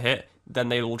don't get the hit, then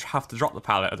they will have to drop the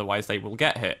pallet, otherwise they will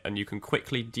get hit, and you can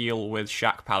quickly deal with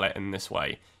Shack pallet in this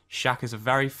way. Shack is a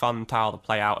very fun tile to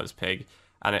play out as Pig,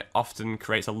 and it often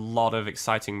creates a lot of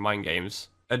exciting mind games.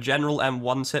 A general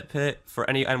M1 tip here for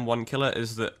any M1 killer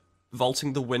is that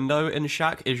vaulting the window in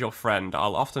Shack is your friend.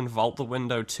 I'll often vault the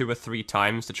window 2 or 3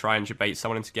 times to try and debate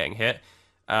someone into getting hit,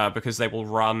 because they will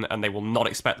run and they will not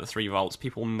expect the 3 vaults.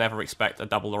 People never expect a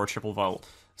double or a triple vault.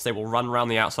 So they will run around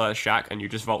the outside of the shack, and you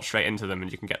just vault straight into them,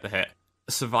 and you can get the hit.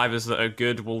 Survivors that are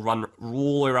good will run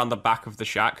all the way around the back of the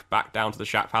shack, back down to the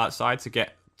shack pallet side to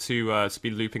get to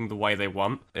be looping the way they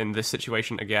want. In this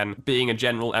situation, again, being a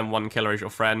general M1 killer is your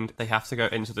friend, they have to go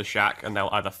into the shack, and they'll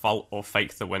either fault or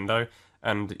fake the window,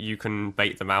 and you can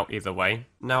bait them out either way.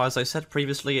 Now, as I said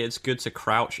previously, it's good to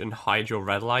crouch and hide your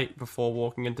red light before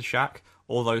walking into shack,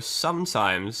 although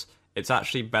sometimes it's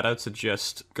actually better to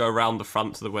just go around the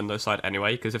front to the window side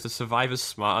anyway, because if the survivor's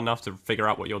smart enough to figure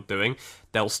out what you're doing,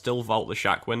 they'll still vault the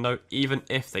shack window, even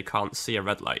if they can't see a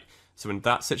red light. So in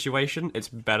that situation, it's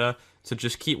better to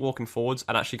just keep walking forwards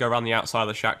and actually go around the outside of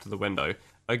the shack to the window.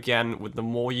 Again, with the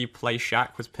more you play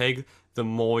shack with Pig, the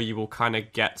more you will kind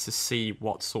of get to see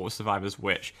what sort of survivor's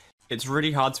which. It's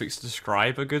really hard to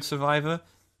describe a good survivor,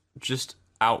 just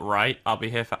outright. I'll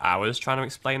be here for hours trying to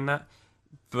explain that.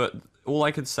 But all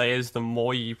I could say is the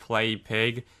more you play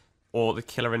Pig, or the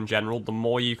killer in general, the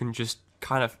more you can just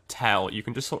kind of tell. You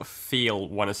can just sort of feel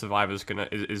when a survivor's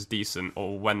is decent,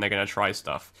 or when they're gonna try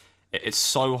stuff. It's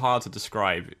so hard to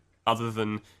describe, other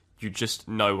than you just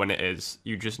know when it is.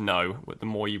 You just know. The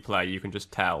more you play, you can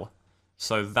just tell.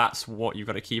 So that's what you've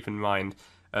got to keep in mind,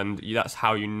 and that's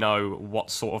how you know what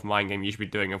sort of mind game you should be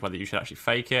doing, of whether you should actually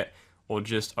fake it, or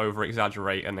just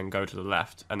over-exaggerate and then go to the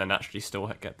left, and then actually still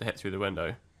get the hit through the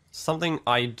window. Something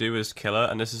I do as killer,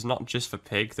 and this is not just for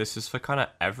Pig, this is for kind of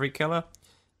every killer.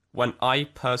 When I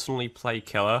personally play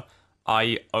killer,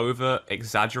 I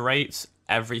over-exaggerate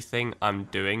everything I'm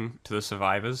doing to the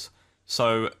survivors.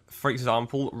 So, for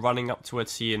example, running up to a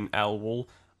T and L wall,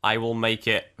 I will make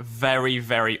it very,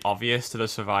 very obvious to the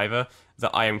survivor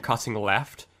that I am cutting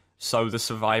left, so the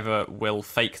survivor will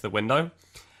fake the window.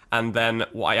 And then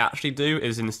what I actually do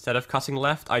is, instead of cutting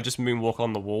left, I just moonwalk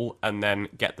on the wall and then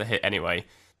get the hit anyway.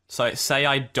 So say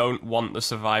I don't want the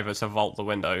survivor to vault the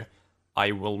window,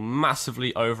 I will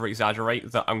massively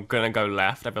over-exaggerate that I'm gonna go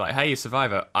left. I'll be like, hey,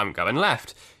 survivor, I'm going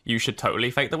left. You should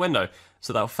totally fake the window.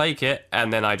 So they'll fake it,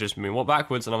 and then I just moonwalk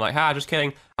backwards, and I'm like, just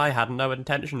kidding. I had no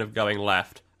intention of going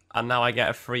left. And now I get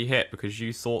a free hit because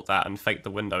you thought that and faked the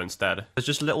window instead. There's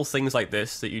just little things like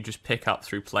this that you just pick up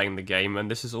through playing the game, and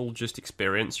this is all just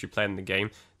experience through playing the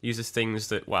game. These are things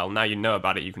that, well, now you know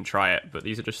about it, you can try it, but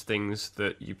these are just things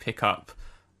that you pick up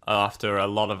after a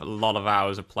lot of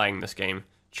hours of playing this game,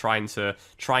 trying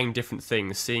different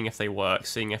things, seeing if they work,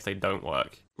 seeing if they don't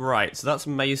work. Right, so that's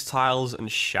maze tiles and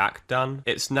shack done.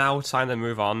 It's now time to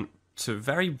move on to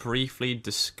very briefly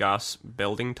discuss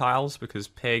building tiles, because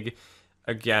Pig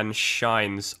again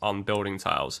shines on building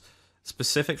tiles.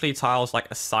 Specifically tiles like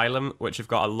Asylum, which have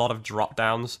got a lot of drop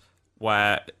downs,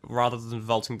 where rather than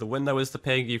vaulting the window as the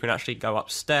Pig, you can actually go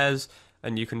upstairs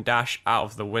and you can dash out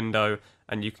of the window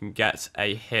and you can get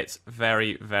a hit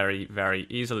very, very, very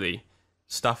easily.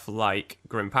 Stuff like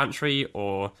Grim Pantry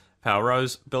or Pale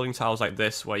Rose, building tiles like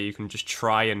this where you can just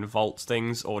try and vault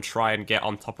things or try and get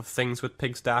on top of things with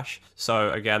Pig's dash. So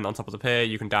again, on top of the pier,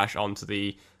 you can dash onto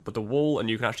the wall and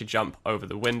you can actually jump over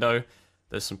the window.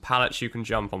 There's some pallets you can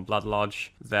jump on Blood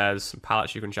Lodge. There's some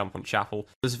pallets you can jump on Chapel.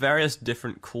 There's various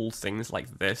different cool things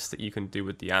like this that you can do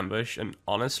with the ambush, and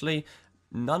honestly,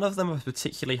 none of them are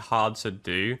particularly hard to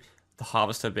do, the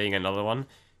Harvester being another one.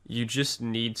 You just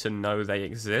need to know they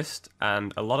exist,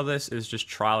 and a lot of this is just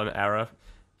trial and error.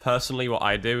 Personally, what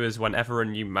I do is whenever a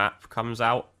new map comes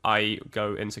out, I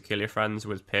go into Kill Your Friends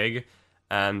with Pig,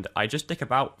 and I just dick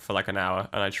about for like an hour,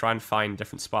 and I try and find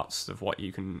different spots of what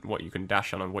you can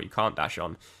dash on and what you can't dash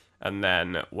on. And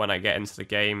then when I get into the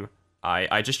game,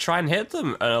 I just try and hit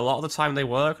them, and a lot of the time they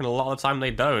work, and a lot of the time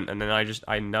they don't. And then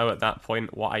I know at that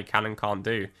point what I can and can't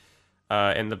do.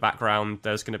 In the background,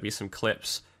 there's going to be some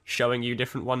clips showing you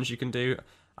different ones you can do.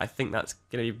 I think that's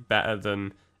going to be better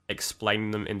than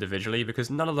explaining them individually, because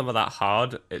none of them are that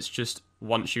hard. It's just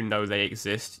once you know they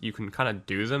exist, you can kind of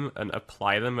do them and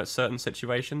apply them at certain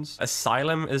situations.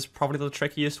 Asylum is probably the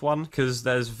trickiest one, because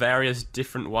there's various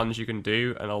different ones you can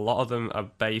do, and a lot of them are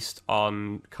based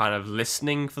on kind of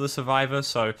listening for the survivor.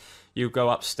 So you go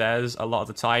upstairs a lot of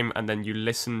the time, and then you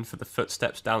listen for the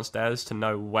footsteps downstairs to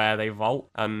know where they vault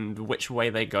and which way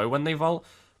they go when they vault.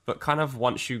 But kind of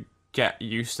once you get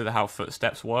used to how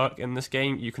footsteps work in this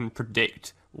game, you can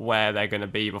predict where they're going to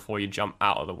be before you jump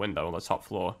out of the window on the top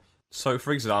floor. So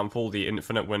for example, the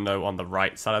infinite window on the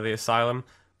right side of the asylum,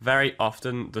 very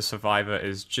often the survivor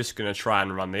is just going to try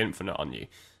and run the infinite on you.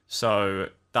 So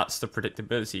that's the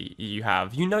predictability you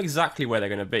have. You know exactly where they're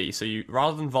going to be, so you,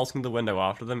 rather than vaulting the window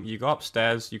after them, you go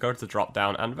upstairs, you go to the drop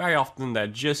down, and very often they're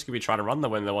just going to be trying to run the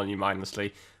window on you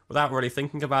mindlessly without really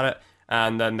thinking about it.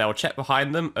 And then they'll check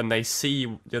behind them, and they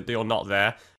see that you're not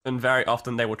there. And very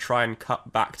often they will try and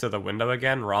cut back to the window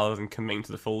again, rather than committing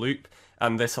to the full loop.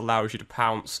 and this allows you to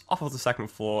pounce off of the second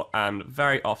floor and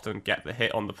very often get the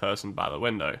hit on the person by the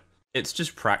window. It's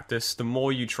just practice. The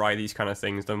more you try these kind of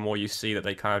things, the more you see that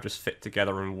they kind of just fit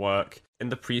together and work. In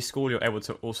the preschool, you're able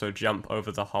to also jump over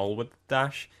the hole with the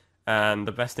dash, and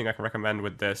the best thing I can recommend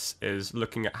with this is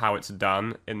looking at how it's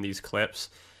done in these clips,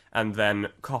 and then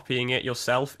copying it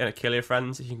yourself in a Kill Your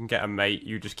Friends. If you can get a mate,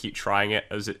 you just keep trying it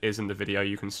as it is in the video.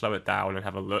 You can slow it down and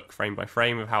have a look frame by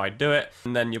frame of how I do it,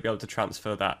 and then you'll be able to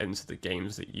transfer that into the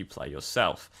games that you play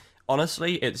yourself.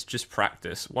 Honestly, it's just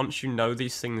practice. Once you know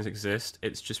these things exist,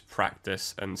 it's just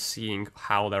practice and seeing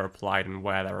how they're applied and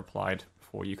where they're applied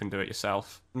before you can do it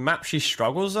yourself. Map she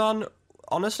struggles on?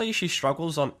 Honestly, she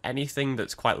struggles on anything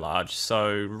that's quite large.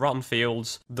 So, rotten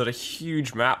fields that are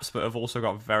huge maps but have also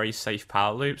got very safe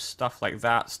power loops, stuff like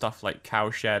that, stuff like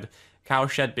Cowshed.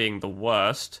 Cowshed being the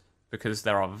worst, because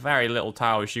there are very little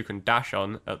towers you can dash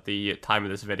on at the time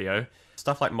of this video.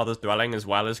 Stuff like Mother's Dwelling as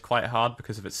well is quite hard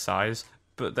because of its size.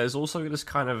 But there's also this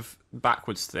kind of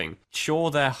backwards thing. Sure,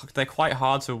 they're quite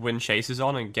hard to win chases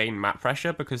on and gain map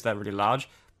pressure because they're really large,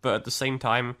 but at the same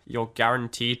time, you're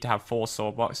guaranteed to have 4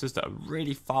 sword boxes that are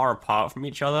really far apart from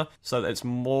each other, so that it's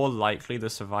more likely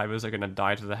the survivors are going to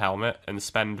die to the helmet and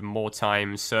spend more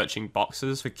time searching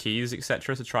boxes for keys,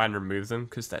 etc. to try and remove them,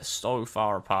 because they're so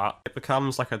far apart. It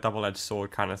becomes like a double-edged sword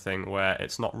kind of thing, where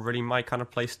it's not really my kind of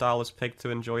playstyle as Pig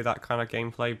to enjoy that kind of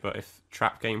gameplay, but if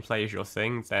trap gameplay is your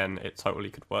thing, then it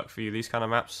totally could work for you, these kind of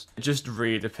maps. It just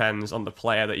really depends on the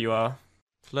player that you are.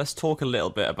 Let's talk a little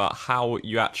bit about how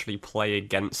you actually play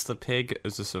against the Pig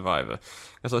as a survivor.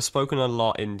 As I've spoken a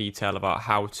lot in detail about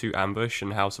how to ambush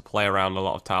and how to play around a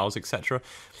lot of tiles, etc.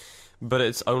 But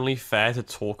it's only fair to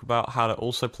talk about how to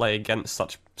also play against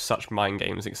such mind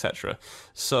games, etc.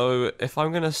 So if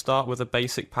I'm going to start with a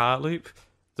basic power loop,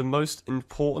 the most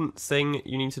important thing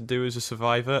you need to do as a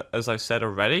survivor, as I've said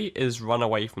already, is run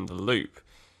away from the loop.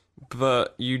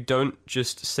 But you don't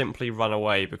just simply run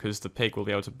away because the Pig will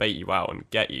be able to bait you out and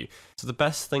get you. So the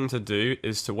best thing to do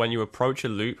is to, when you approach a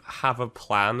loop, have a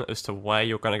plan as to where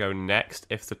you're going to go next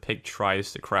if the Pig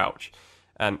tries to crouch.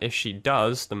 And if she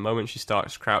does, the moment she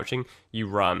starts crouching, you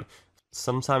run.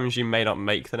 Sometimes you may not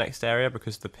make the next area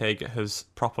because the Pig has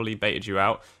properly baited you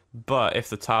out, but if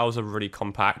the tiles are really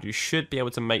compact, you should be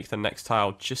able to make the next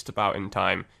tile just about in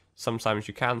time. Sometimes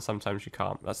you can, sometimes you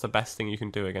can't. That's the best thing you can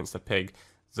do against a Pig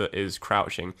that is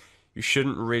crouching. You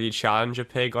shouldn't really challenge a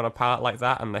Pig on a pallet like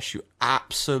that unless you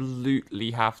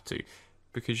absolutely have to,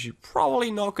 because you're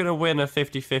probably not going to win a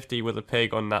 50-50 with a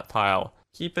Pig on that tile.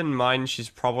 Keep in mind she's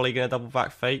probably going to double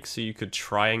back fake, so you could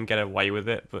try and get away with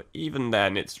it, but even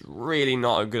then it's really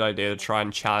not a good idea to try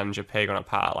and challenge a Pig on a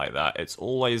pallet like that. It's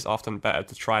always often better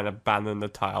to try and abandon the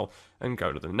tile and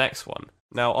go to the next one.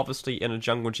 Now obviously in a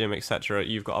jungle gym, etc.,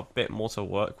 you've got a bit more to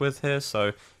work with here,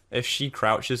 so if she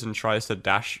crouches and tries to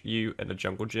dash you in a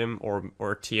jungle gym or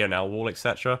a TNL wall,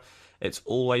 etc., it's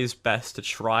always best to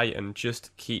try and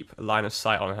just keep line of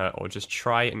sight on her, or just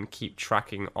try and keep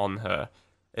tracking on her.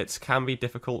 It can be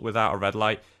difficult without a red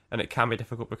light, and it can be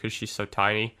difficult because she's so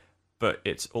tiny, but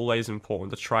it's always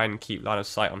important to try and keep line of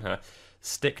sight on her.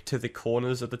 Stick to the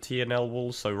corners of the TNL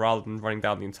wall, so rather than running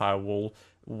down the entire wall,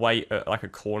 wait at like a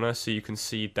corner so you can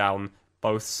see down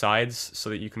both sides,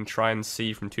 so that you can try and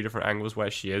see from 2 different angles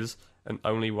where she is, and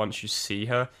only once you see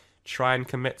her, try and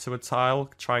commit to a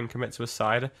tile, try and commit to a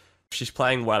side. If she's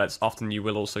playing well, it's often you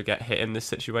will also get hit in this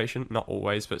situation, not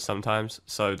always, but sometimes,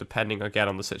 so depending again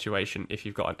on the situation, if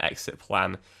you've got an exit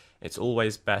plan, it's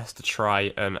always best to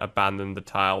try and abandon the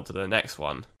tile to the next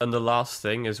one. And the last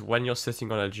thing is, when you're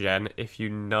sitting on a gen, if you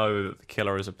know that the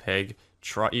killer is a Pig,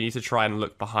 you need to try and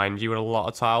look behind you in a lot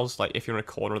of tiles. Like if you're in a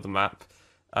corner of the map,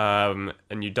 and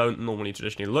you don't normally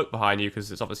traditionally look behind you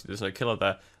because it's obviously there's no killer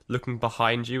there, looking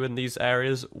behind you in these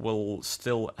areas will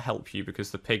still help you,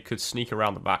 because the Pig could sneak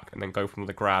around the back and then go from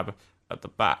the grab at the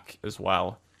back as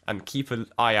well. And keep an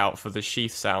eye out for the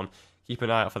sheath sound, keep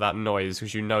an eye out for that noise,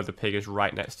 because you know the Pig is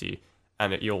right next to you,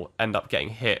 and you'll end up getting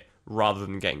hit rather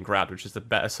than getting grabbed, which is the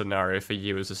better scenario for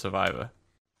you as a survivor.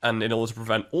 And in order to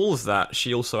prevent all of that,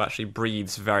 she also actually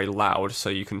breathes very loud, so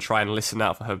you can try and listen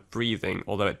out for her breathing,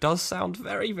 although it does sound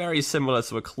very, very similar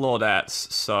to a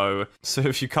Claudette's, so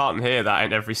if you can't hear that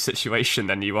in every situation,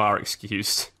 then you are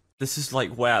excused. This is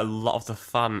like where a lot of the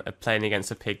fun of playing against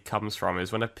a Pig comes from,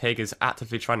 is when a Pig is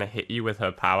actively trying to hit you with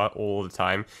her power all the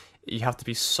time. You have to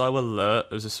be so alert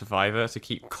as a survivor to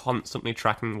keep constantly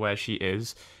tracking where she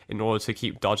is in order to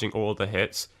keep dodging all the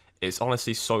hits. It's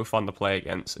honestly so fun to play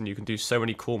against, and you can do so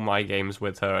many cool mind games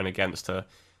with her and against her.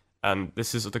 And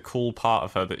this is the cool part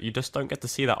of her that you just don't get to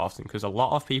see that often, because a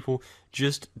lot of people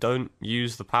just don't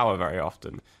use the power very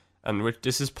often. And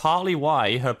this is partly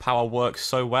why her power works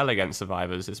so well against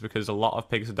survivors. It's because a lot of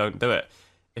pigs don't do it.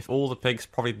 If all the pigs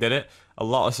probably did it, a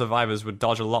lot of survivors would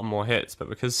dodge a lot more hits. But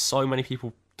because so many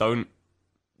people don't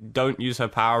use her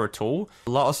power at all,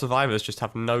 a lot of survivors just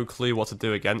have no clue what to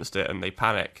do against it, and they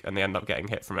panic, and they end up getting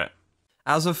hit from it.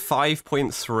 As of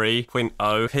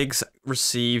 5.3.0, pigs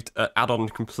received an add-on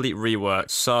complete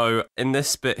rework. So in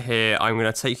this bit here, I'm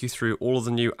going to take you through all of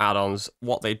the new add-ons,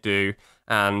 what they do,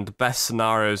 and the best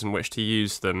scenarios in which to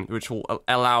use them, which will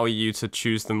allow you to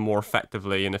choose them more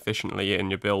effectively and efficiently in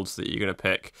your builds that you're going to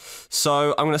pick.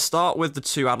 So I'm going to start with the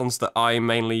two add-ons that I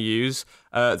mainly use.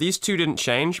 These two didn't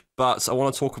change, but I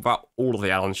want to talk about all of the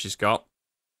add-ons she's got.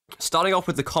 Starting off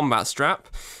with the combat strap.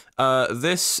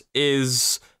 This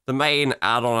is the main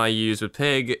add-on I use with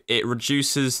Pig. It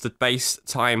reduces the base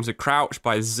time to crouch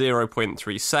by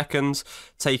 0.3 seconds,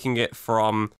 taking it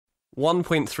from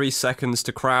 1.3 seconds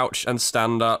to crouch and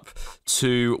stand up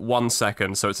to 1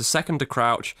 second. So it's a second to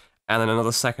crouch and then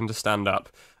another second to stand up.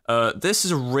 This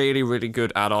is a really, really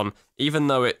good add-on, even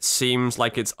though it seems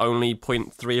like it's only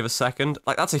 0.3 of a second.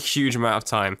 Like, that's a huge amount of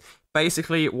time.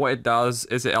 Basically, what it does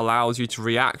is it allows you to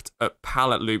react at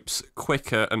pallet loops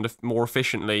quicker and more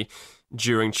efficiently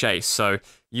during chase. So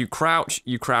you crouch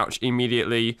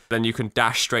immediately, then you can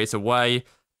dash straight away.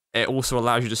 It also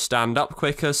allows you to stand up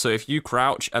quicker, so if you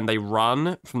crouch and they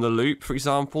run from the loop, for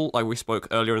example, like we spoke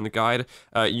earlier in the guide,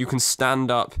 you can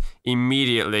stand up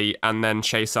immediately and then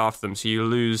chase after them, so you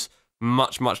lose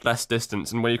much, much less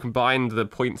distance. And when you combine the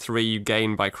 0.3 you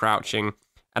gain by crouching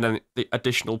and then the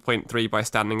additional 0.3 by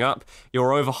standing up,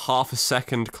 you're over half a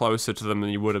second closer to them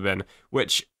than you would have been,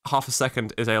 which half a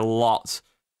second is a lot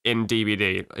in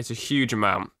DBD. It's a huge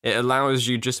amount. It allows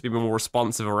you just to be more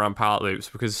responsive around pallet loops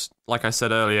because, like I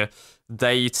said earlier,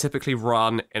 they typically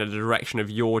run in a direction of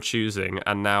your choosing,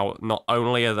 and now not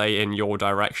only are they in your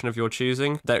direction of your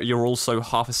choosing, that you're also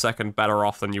half a second better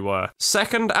off than you were.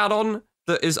 Second add-on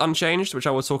that is unchanged, which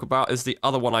I will talk about, is the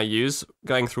other one I use,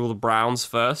 going through all the browns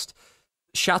first.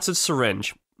 Shattered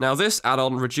Syringe. Now this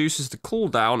add-on reduces the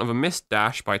cooldown of a missed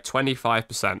dash by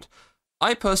 25%.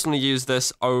 I personally use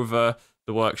this over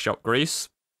the workshop grease.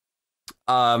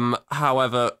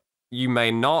 However, you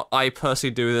may not. I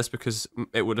personally do this because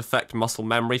it would affect muscle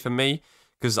memory for me,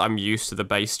 because I'm used to the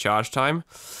base charge time.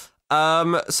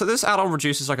 So this add-on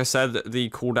reduces, like I said,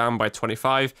 the cooldown by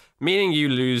 25, meaning you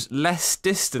lose less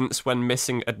distance when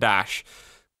missing a dash.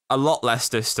 A lot less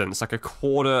distance, like a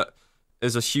quarter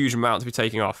is a huge amount to be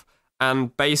taking off.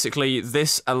 And basically,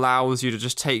 this allows you to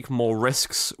just take more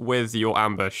risks with your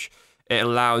ambush. It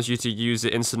allows you to use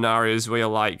it in scenarios where you're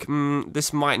like,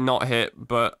 this might not hit,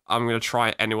 but I'm going to try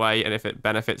it anyway, and if it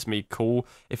benefits me, cool.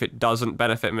 If it doesn't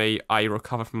benefit me, I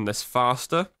recover from this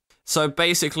faster. So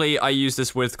basically, I use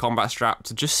this with Combat Strap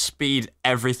to just speed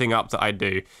everything up that I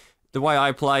do. The way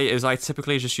I play is I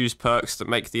typically just use perks that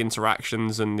make the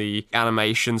interactions and the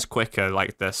animations quicker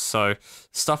like this. So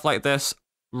stuff like this,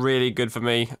 really good for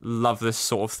me. Love this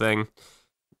sort of thing.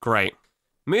 Great.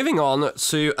 Moving on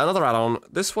to another add-on.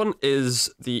 This one is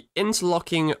the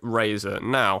Interlocking Razor.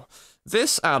 Now,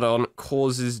 this add-on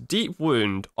causes deep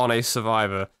wound on a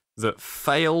survivor that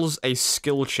fails a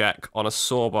skill check on a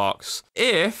sawbox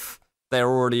if they're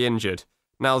already injured.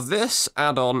 Now, this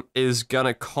add-on is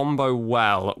gonna combo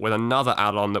well with another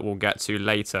add-on that we'll get to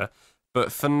later,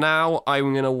 but for now,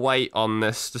 I'm gonna wait on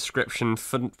this description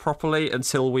properly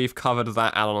until we've covered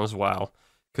that add-on as well,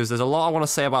 because there's a lot I want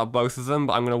to say about both of them,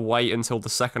 but I'm going to wait until the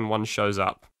second one shows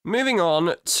up. Moving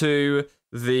on to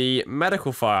the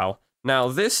medical file. Now,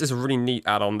 this is a really neat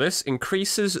add-on. This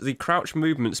increases the crouch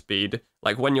movement speed,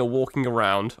 like when you're walking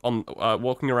around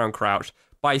crouched,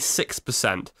 by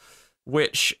 6%,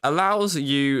 which allows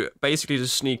you basically to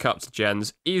sneak up to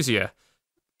gens easier.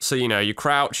 So, you know, you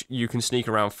crouch, you can sneak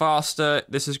around faster.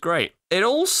 This is great. It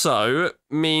also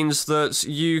means that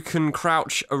you can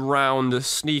crouch around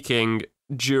sneaking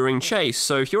during chase.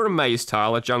 So if you're in a maze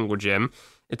tile, a jungle gym,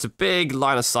 it's a big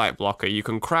line of sight blocker. You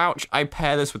can crouch. I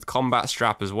pair this with Combat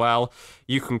Strap as well.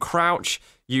 You can crouch.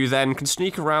 You then can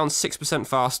sneak around 6%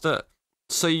 faster.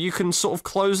 So you can sort of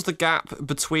close the gap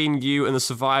between you and the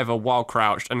survivor while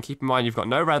crouched. And keep in mind, you've got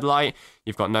no red light,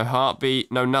 you've got no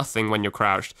heartbeat, no nothing when you're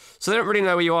crouched. So they don't really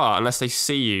know where you are unless they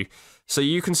see you. So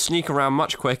you can sneak around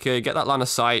much quicker, get that line of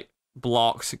sight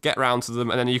blocked, get around to them,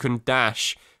 and then you can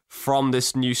dash from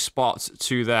this new spot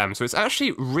to them. So it's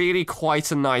actually really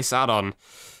quite a nice add-on.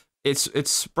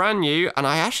 It's brand new, and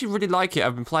I actually really like it.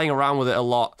 I've been playing around with it a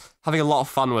lot, having a lot of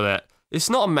fun with it. It's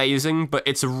not amazing, but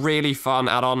it's a really fun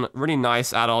add-on, really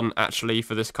nice add-on, actually,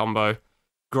 for this combo.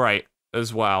 Great,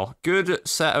 as well. Good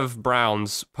set of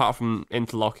browns, apart from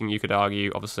interlocking, you could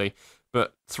argue, obviously.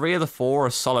 but 3 of the 4 are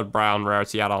solid brown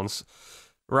rarity add-ons.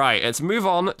 Right, let's move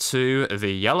on to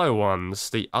the yellow ones,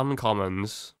 the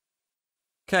uncommons.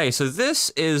 Okay, so this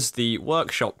is the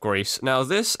workshop grease. Now,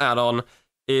 this add-on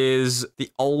is the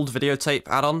old videotape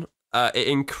add-on. It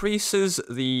increases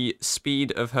the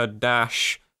speed of her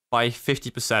dash by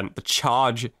 50%, the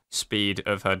charge speed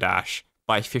of her dash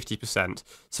by 50%.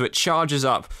 So it charges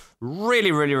up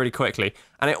really, really, really quickly.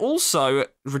 And it also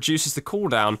reduces the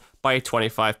cooldown by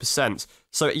 25%.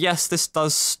 So yes, this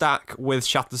does stack with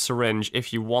Shatter the Syringe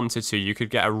if you wanted to. You could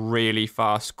get a really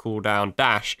fast cooldown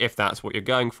dash if that's what you're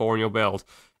going for in your build.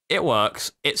 It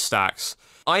works, it stacks.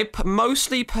 I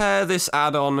mostly pair this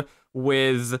add-on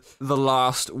with The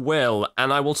Last Will,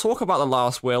 and I will talk about The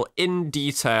Last Will in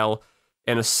detail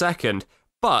in a second.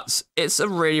 But it's a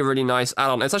really, really nice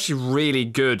add-on. It's actually really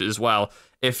good as well.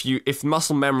 If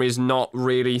muscle memory is not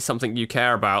really something you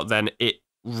care about, then it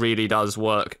really does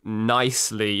work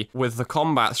nicely with the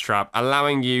combat strap,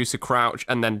 allowing you to crouch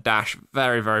and then dash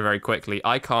very, very, very quickly.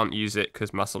 I can't use it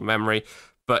because muscle memory,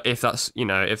 but if that's,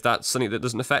 if that's something that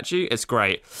doesn't affect you, it's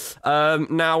great.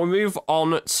 Now we move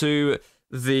on to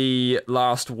the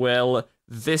Last Will.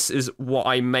 This is what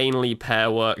I mainly pair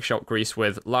workshop grease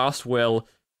with. Last Will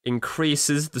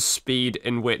increases the speed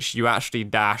in which you actually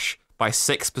dash by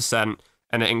 6%,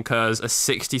 and it incurs a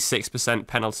 66%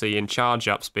 penalty in charge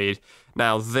up speed.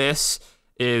 Now, this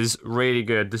is really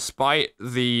good. Despite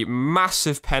the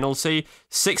massive penalty,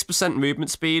 6%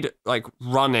 movement speed, like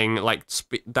running, like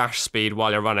dash speed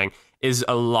while you're running, is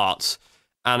a lot.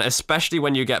 And especially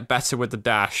when you get better with the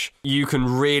dash, you can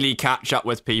really catch up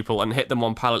with people and hit them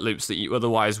on pallet loops that you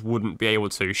otherwise wouldn't be able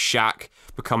to. Shack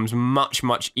becomes much,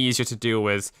 much easier to deal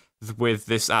with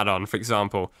this add-on, for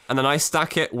example. And then I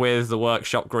stack it with the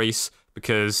workshop grease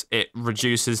because it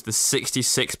reduces the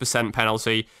 66%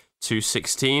 penalty to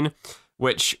 16,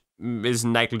 which is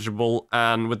negligible.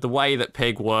 And with the way that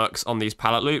Pig works on these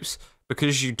pallet loops,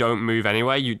 because you don't move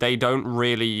anyway, you don't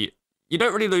really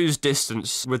lose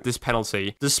distance with this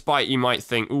penalty, despite you might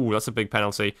think, ooh, that's a big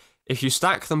penalty. If you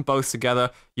stack them both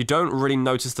together, you don't really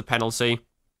notice the penalty.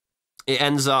 It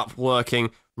ends up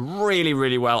working really,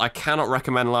 really well. I cannot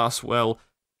recommend Last Will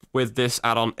with this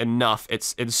add-on enough.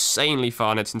 It's insanely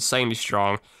fun, it's insanely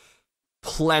strong.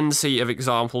 Plenty of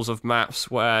examples of maps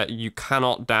where you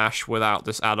cannot dash without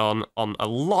this add-on on a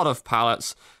lot of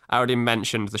pallets. I already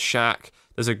mentioned the Shack.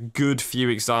 There's a good few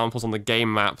examples on the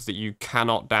game map that you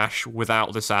cannot dash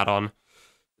without this add-on.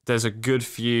 There's a good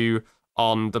few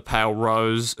on the Pale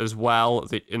Rose as well,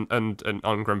 and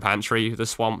on Grim Pantry, the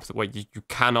swamp, where you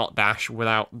cannot dash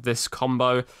without this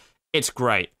combo. It's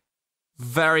great.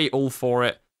 Very all for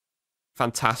it.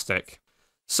 Fantastic.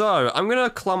 So, I'm going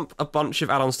to clump a bunch of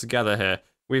add-ons together here.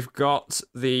 We've got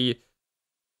the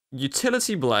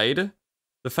Utility Blade,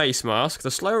 the Face Mask,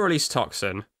 the Slow Release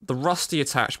Toxin, the Rusty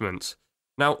Attachment.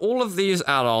 Now, all of these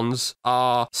add-ons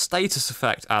are status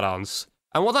effect add-ons.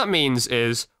 And what that means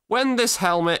is, when this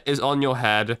helmet is on your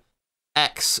head,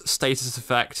 X status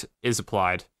effect is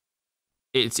applied.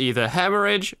 It's either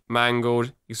hemorrhage,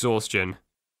 mangled, exhaustion,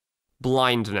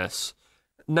 blindness.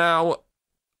 Now,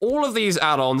 all of these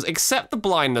add-ons, except the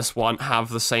blindness one, have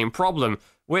the same problem,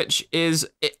 which is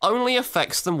it only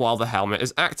affects them while the helmet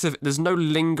is active. There's no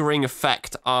lingering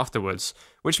effect afterwards,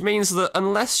 which means that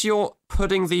unless you're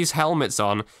putting these helmets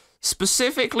on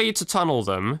specifically to tunnel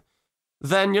them,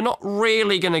 then you're not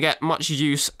really going to get much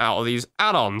use out of these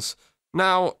add-ons.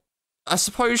 Now, I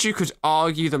suppose you could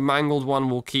argue the mangled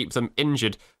one will keep them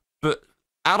injured, but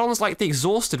add-ons like the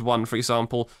exhausted one, for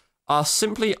example, are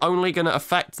simply only going to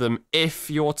affect them if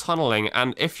you're tunneling,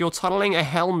 and if you're tunneling a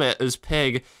helmet as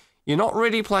Pig, you're not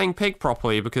really playing Pig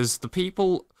properly, because the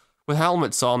people with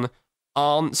helmets on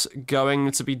aren't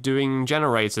going to be doing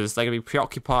generators. They're going to be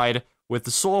preoccupied with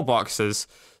the saw boxes.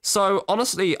 So,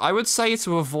 honestly, I would say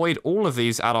to avoid all of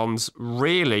these add-ons,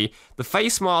 really. The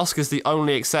Face Mask is the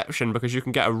only exception, because you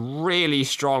can get a really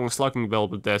strong slugging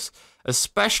build with this,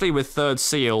 especially with Third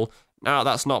Seal. Now,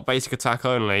 that's not basic attack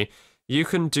only. You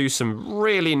can do some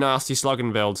really nasty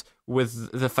slugging builds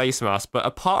with the Face Mask, but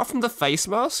apart from the Face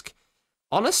Mask,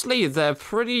 honestly, they're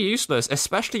pretty useless,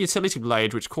 especially Utility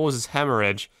Blade, which causes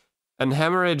hemorrhage. And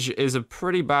hemorrhage is a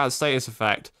pretty bad status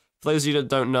effect. For those of you that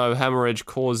don't know, hemorrhage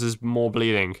causes more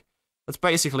bleeding. That's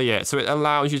basically it. So it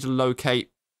allows you to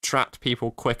locate trapped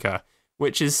people quicker,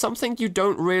 which is something you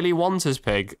don't really want as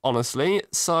Pig, honestly.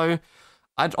 So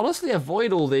I'd honestly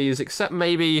avoid all these, except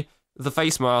maybe the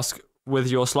Face Mask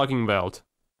with your slugging build.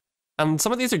 And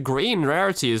some of these are green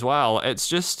rarity as well. It's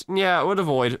just, yeah, I would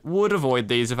avoid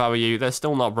these if I were you. They're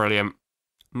still not brilliant.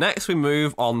 Next, we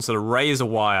move on to the Razor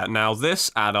Wire. Now, this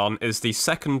add-on is the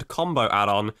second combo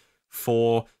add-on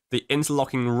for the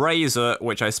interlocking razor,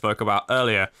 which I spoke about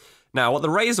earlier. Now, what the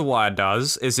razor wire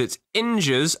does is it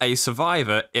injures a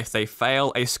survivor if they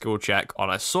fail a skill check on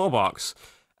a sawbox,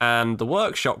 and the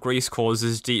workshop grease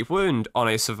causes deep wound on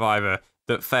a survivor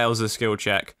that fails a skill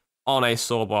check on a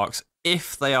sawbox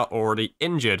if they are already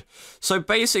injured. So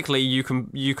basically, you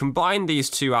combine these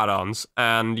two add-ons,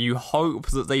 and you hope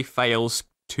that they fail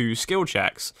 2 skill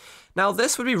checks. Now,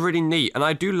 this would be really neat, and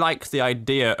I do like the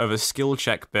idea of a skill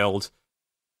check build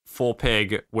for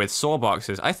Pig with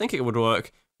sawboxes. I think it would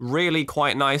work really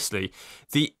quite nicely.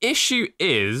 The issue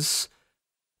is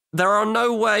there's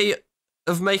no way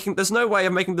of making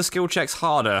the skill checks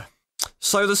harder.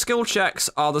 So the skill checks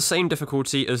are the same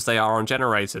difficulty as they are on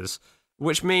generators,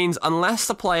 which means unless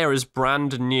the player is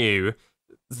brand new,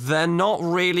 they're not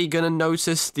really going to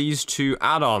notice these 2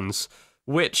 add-ons,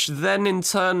 which then in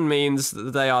turn means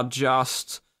that they are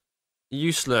just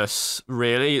useless,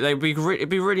 really. It'd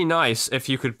be really nice if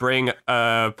you could bring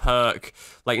a perk,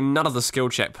 like none of the skill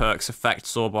check perks affect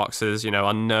sawboxes, you know,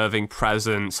 Unnerving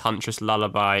Presence, Huntress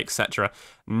Lullaby, etc.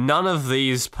 None of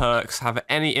these perks have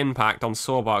any impact on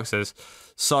sawboxes,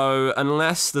 so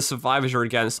unless the survivors you're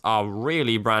against are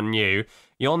really brand new,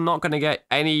 you're not going to get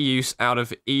any use out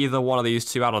of either one of these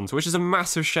 2 add-ons, which is a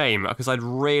massive shame, because I'd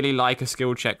really like a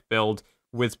skill check build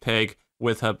with Pig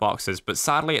with her boxes, but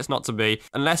sadly it's not to be,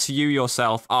 unless you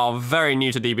yourself are very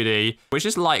new to DBD, which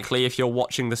is likely if you're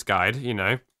watching this guide, you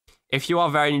know. If you are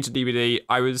very new to DBD,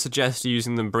 I would suggest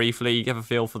using them briefly, give a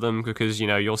feel for them, because, you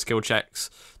know, your skill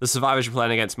checks, the survivors you're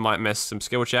playing against might miss some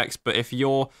skill checks, but if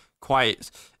you're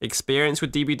quite experienced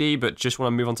with DBD, but just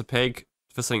want to move on to Pig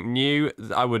for something new,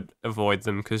 I would avoid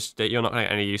them, because you're not going to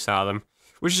get any use out of them.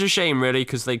 Which is a shame, really,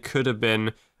 because they could have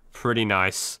been pretty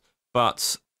nice,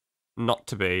 but not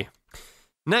to be.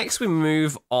 Next, we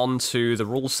move on to the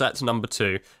rule set number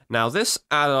 2. Now, this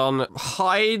add-on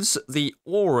hides the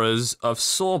auras of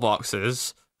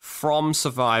sawboxes from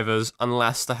survivors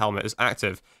unless the helmet is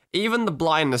active. Even the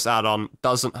blindness add-on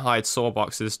doesn't hide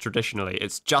sawboxes traditionally.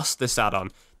 It's just this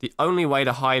add-on. The only way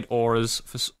to hide auras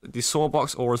for the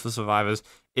sawbox auras for survivors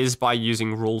is by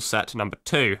using rule set number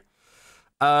 2.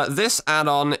 This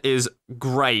add-on is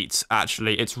great,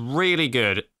 actually. It's really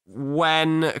good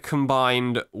when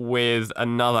combined with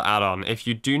another add-on. If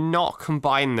you do not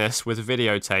combine this with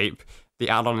videotape, the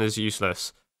add-on is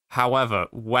useless. However,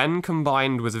 when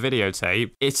combined with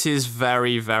videotape, it is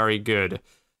very, very good.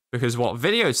 Because what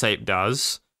videotape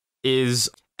does is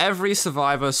every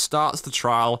survivor starts the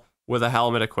trial with a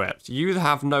helmet equipped. You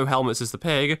have no helmets as the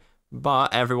Pig,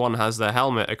 but everyone has their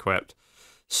helmet equipped.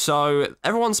 So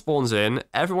everyone spawns in,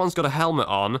 everyone's got a helmet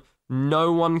on,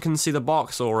 no one can see the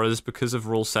box auras because of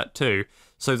rule set 2.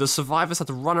 So the survivors have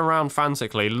to run around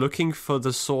frantically looking for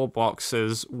the saw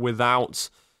boxes without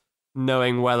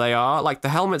knowing where they are. Like, the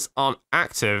helmets aren't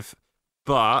active,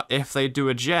 but if they do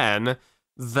a gen,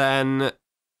 then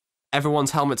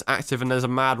everyone's helmet's active and there's a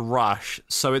mad rush.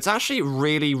 So it's actually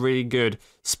really, really good,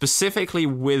 specifically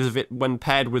when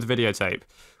paired with videotape.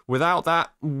 Without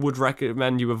that, would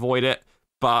recommend you avoid it.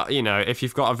 But, you know, if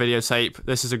you've got a videotape,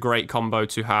 this is a great combo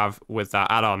to have with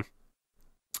that add-on.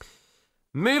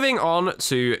 Moving on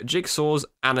to Jigsaw's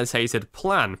annotated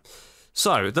plan.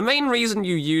 So, the main reason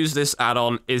you use this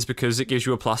add-on is because it gives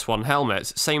you a +1 helmet.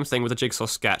 Same thing with the Jigsaw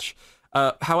sketch.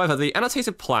 However, the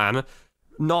annotated plan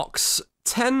knocks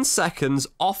 10 seconds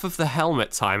off of the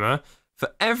helmet timer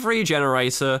for every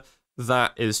generator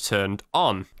that is turned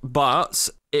on. But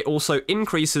it also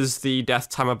increases the death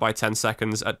timer by 10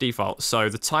 seconds at default. So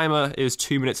the timer is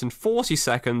 2 minutes and 40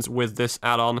 seconds with this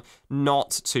add-on,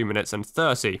 not 2 minutes and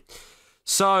 30.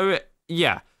 So,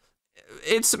 yeah.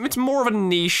 It's more of a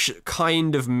niche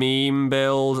kind of meme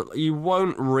build. You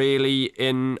won't really,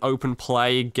 in open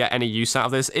play, get any use out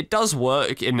of this. It does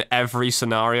work in every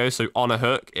scenario, so on a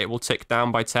hook, it will tick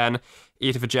down by 10.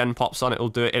 If a gen pops on, it will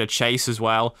do it in a chase as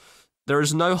well. There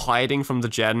is no hiding from the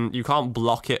gen. You can't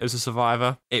block it as a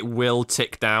survivor. It will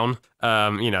tick down.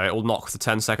 You know, it will knock the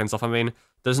 10 seconds off, I mean.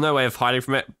 There's no way of hiding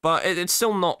from it, but it's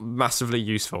still not massively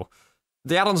useful.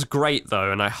 The add-on's great,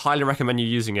 though, and I highly recommend you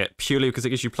using it, purely because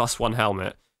it gives you +1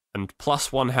 helmet. And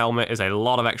 +1 helmet is a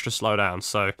lot of extra slowdown,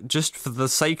 so just for the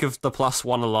sake of the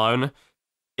 +1 alone,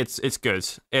 it's good.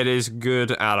 It is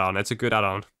good add-on. It's a good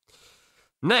add-on.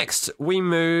 Next, we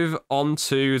move on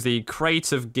to the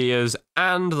crate of gears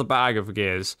and the bag of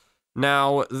gears.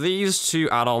 Now, these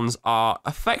two add-ons are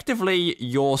effectively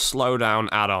your slowdown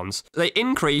add-ons. They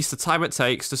increase the time it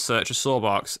takes to search a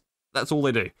sawbox. That's all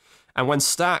they do. And when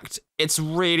stacked, it's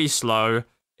really slow.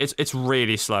 It's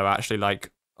really slow, actually,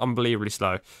 like, unbelievably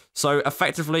slow. So,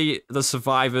 effectively, the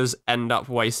survivors end up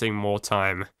wasting more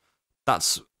time.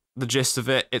 That's the gist of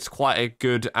it. It's quite a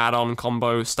good add-on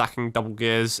combo, stacking double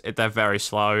gears. They're very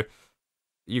slow.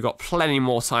 You got plenty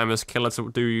more time as Killer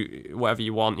to do whatever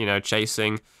you want, you know,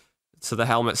 chasing. So the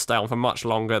helmets stay on for much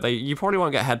longer. You probably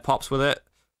won't get head pops with it,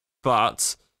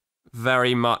 but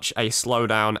very much a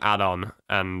slowdown add-on.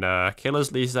 And Killers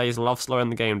these days love slowing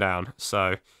the game down,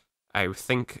 so I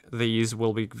think these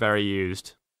will be very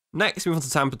used. Next, move on to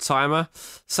Tampered Timer.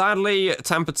 Sadly,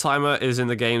 Tampered Timer is in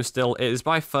the game still. It is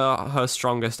by far her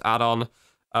strongest add-on.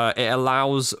 It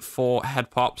allows for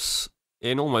head pops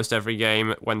in almost every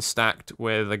game when stacked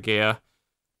with a gear.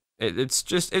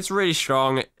 It's really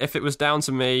strong. If it was down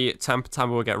to me, Tampered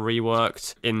Timer would get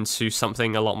reworked into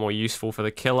something a lot more useful for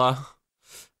the Killer.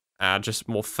 Just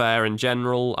more fair in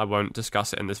general. I won't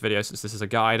discuss it in this video since this is a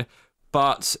guide.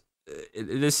 But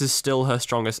this is still her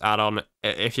strongest add-on.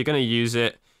 If you're going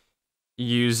to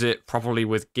use it probably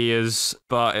with gears,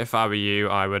 but if I were you,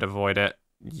 I would avoid it.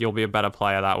 You'll be a better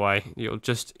player that way.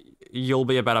 You'll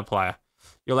be a better player.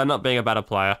 You'll end up being a better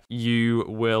player. You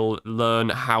will learn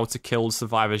how to kill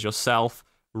survivors yourself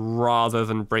rather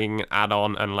than bringing an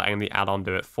add-on and letting the add-on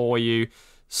do it for you.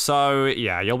 So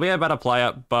yeah, you'll be a better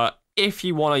player, but if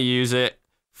you want to use it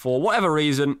for whatever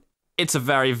reason, it's a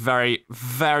very, very,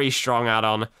 very strong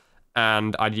add-on,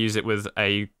 and I'd use it with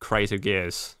a crate of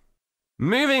gears.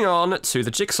 Moving on to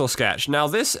the Jigsaw Sketch. Now,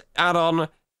 this add-on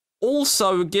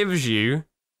also gives you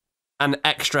an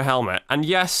extra helmet. And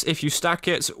yes, if you stack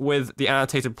it with the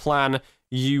annotated plan,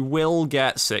 you will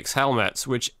get 6 helmets,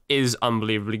 which is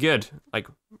unbelievably good. Like,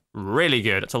 really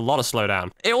good. It's a lot of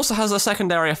slowdown. It also has a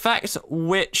secondary effect,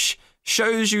 which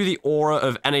shows you the aura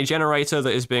of any generator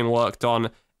that is being worked on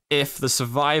if the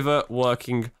survivor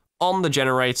working on the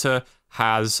generator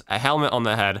has a helmet on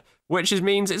their head, which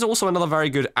means it's also another very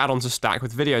good add-on to stack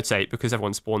with videotape, because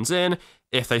everyone spawns in.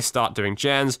 If they start doing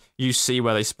gens, you see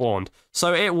where they spawned.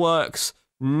 So it works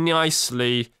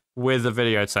nicely with the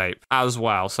videotape as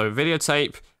well. So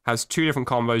videotape has 2 different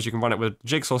combos. You can run it with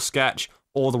Jigsaw Sketch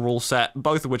or the rule set,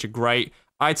 both of which are great.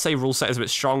 I'd say rule set is a bit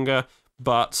stronger,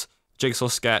 but Jigsaw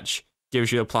Sketch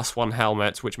gives you a +1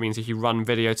 helmet, which means if you run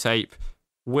videotape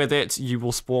with it, you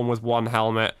will spawn with 1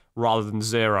 helmet rather than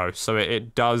 0. So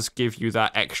it does give you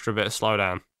that extra bit of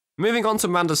slowdown. Moving on to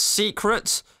Amanda's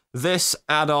Secret. This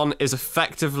add-on is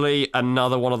effectively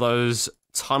another one of those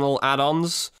tunnel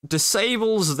add-ons.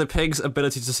 Disables the pig's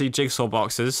ability to see jigsaw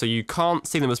boxes, so you can't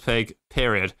see them as pig,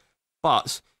 period.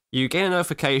 But you gain a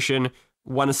notification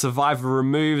when a survivor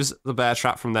removes the bear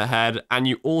trap from their head, and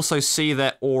you also see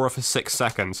their aura for 6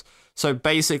 seconds. So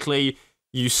basically,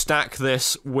 you stack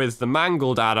this with the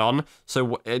Mangled add-on,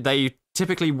 so they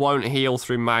typically won't heal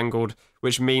through Mangled,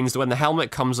 which means that when the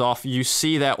helmet comes off, you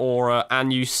see their aura,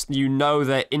 and you know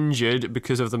they're injured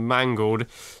because of the Mangled,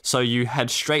 so you head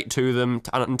straight to them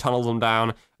and tunnel them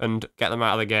down and get them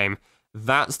out of the game.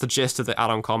 That's the gist of the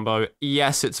add-on combo.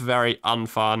 Yes, it's very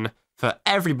unfun for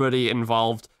everybody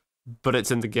involved, but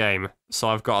it's in the game, so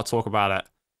I've got to talk about it,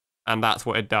 and that's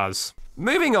what it does.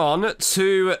 Moving on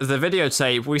to the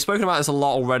videotape, we've spoken about this a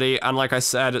lot already, and like I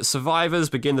said, survivors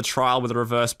begin the trial with a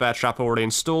reverse bear trap already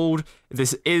installed.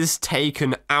 This is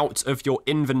taken out of your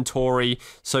inventory,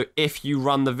 so if you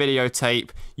run the videotape,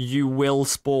 you will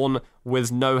spawn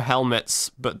with no helmets,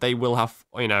 but they will have,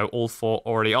 you know, all 4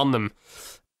 already on them.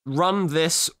 Run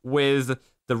this with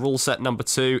the rule set number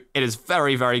 2. It is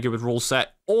very, very good with rule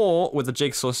set, or with the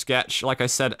Jigsaw Sketch. Like I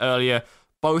said earlier,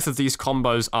 both of these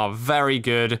combos are very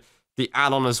good. The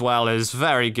add-on as well is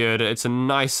very good. It's a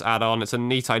nice add-on. It's a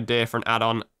neat idea for an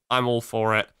add-on. I'm all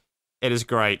for it. It is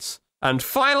great. And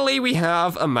finally, we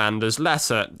have Amanda's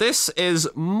Letter. This is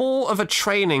more of a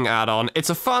training add-on. It's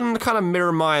a fun kind of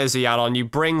Mirror Myers-y add-on. You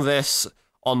bring this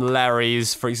on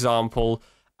Larry's, for example,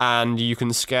 and you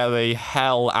can scare the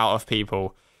hell out of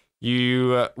people.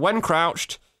 You, when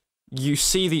crouched, you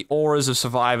see the auras of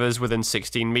survivors within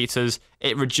 16 meters.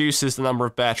 It reduces the number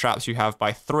of bear traps you have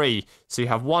by 3. So you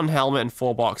have 1 helmet and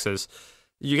 4 boxes.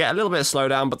 You get a little bit of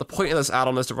slowdown, but the point of this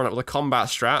add-on is to run it with a combat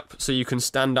strap, so you can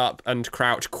stand up and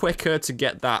crouch quicker to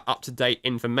get that up-to-date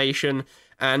information,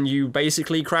 and you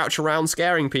basically crouch around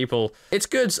scaring people. It's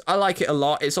good. I like it a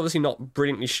lot. It's obviously not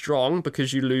brilliantly strong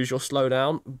because you lose your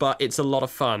slowdown, but it's a lot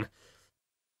of fun.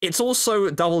 It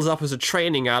also doubles up as a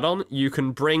training add-on. You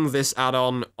can bring this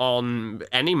add-on on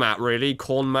any map, really,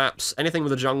 corn maps, anything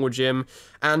with a jungle gym,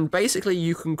 and basically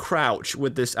you can crouch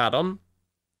with this add-on,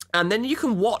 and then you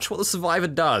can watch what the survivor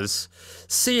does,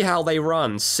 see how they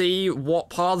run, see what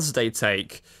paths they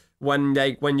take when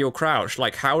you're crouched,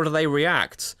 like how do they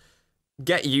react.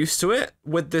 Get used to it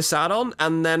with this add-on,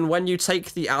 and then when you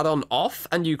take the add-on off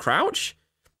and you crouch,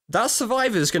 that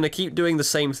survivor is going to keep doing the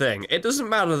same thing. It doesn't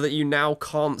matter that you now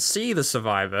can't see the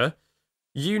survivor.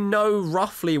 You know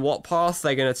roughly what path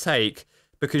they're going to take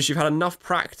because you've had enough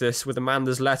practice with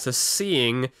Amanda's letter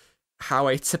seeing how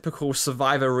a typical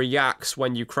survivor reacts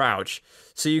when you crouch.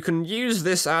 So you can use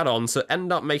this add-on to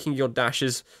end up making your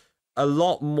dashes a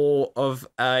lot more of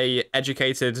a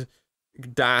educated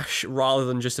dash rather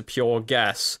than just a pure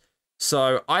guess.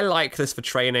 So I like this for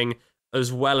training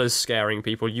as well as scaring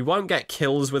people. You won't get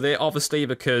kills with it, obviously,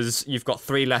 because you've got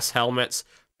 3 less helmets,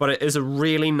 but it is a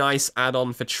really nice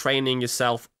add-on for training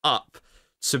yourself up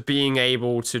to being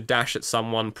able to dash at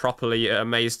someone properly at a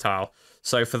maze tile.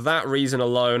 So for that reason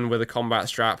alone, with a combat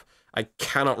strap, I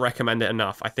cannot recommend it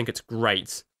enough. I think it's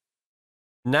great.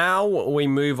 Now we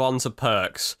move on to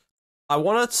perks. I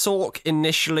want to talk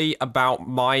initially about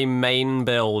my main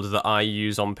build that I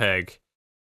use on Pig,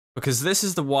 because this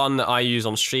is the one that I use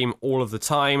on stream all of the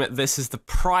time. This is the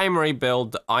primary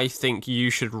build that I think you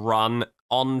should run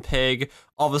on Pig.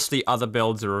 Obviously, other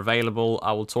builds are available.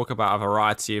 I will talk about a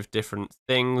variety of different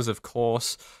things, of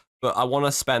course, but I want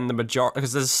to spend the majority,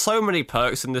 because there's so many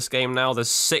perks in this game now. There's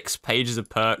 6 pages of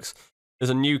perks. There's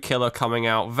a new killer coming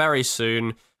out very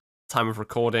soon, time of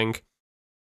recording.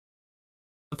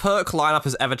 The perk lineup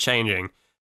is ever-changing,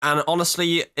 and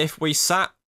honestly, if we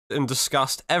sat and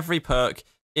discussed every perk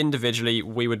individually,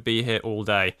 we would be here all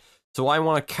day. So I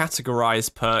want to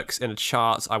categorize perks in a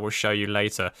chart I will show you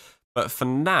later. But for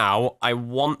now, I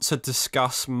want to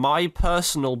discuss my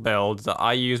personal build that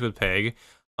I use with Pig.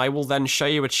 I will then show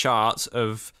you a chart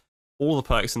of all the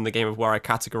perks in the game of where I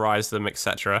categorize them,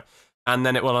 etc. And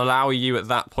then it will allow you at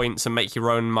that point to make your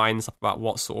own minds up about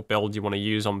what sort of build you want to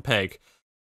use on Pig.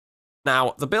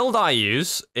 Now, the build I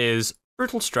use is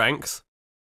Brutal Strength,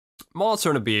 Monitor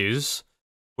and Abuse,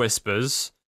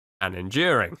 Whispers, and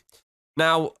Enduring.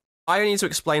 Now, I need to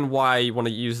explain why you want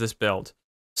to use this build.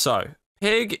 So,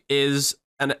 Pig is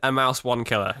a Mouse 1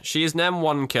 killer. She is an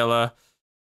M1 killer.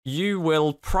 You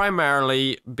will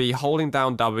primarily be holding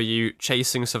down W,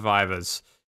 chasing survivors.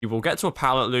 You will get to a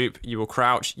pallet loop, you will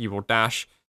crouch, you will dash.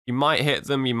 You might hit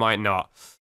them, you might not.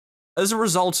 As a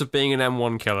result of being an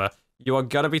M1 killer, you are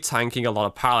going to be tanking a lot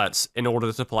of pallets in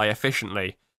order to play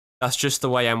efficiently. That's just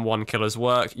the way M1 killers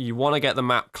work. You want to get the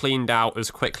map cleaned out as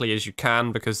quickly as you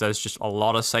can because there's just a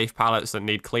lot of safe pallets that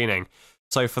need cleaning.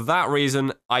 So for that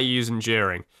reason, I use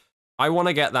Enduring. I want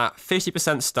to get that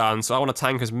 50% stun, so I want to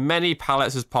tank as many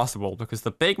pallets as possible, because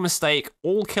the big mistake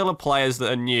all killer players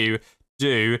that are new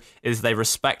do is they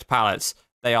respect pallets.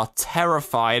 They are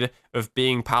terrified of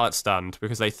being pallet stunned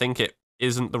because they think it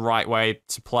isn't the right way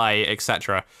to play,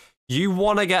 etc. You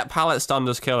want to get pallet stunned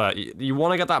as killer. You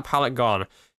want to get that pallet gone.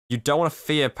 You don't want to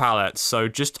fear pallets, so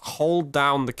just hold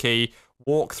down the key,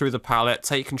 walk through the pallet,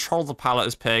 take control of the pallet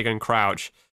as Pig, and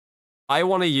crouch. I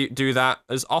want to do that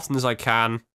as often as I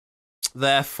can.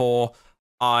 Therefore,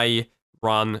 I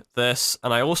run this,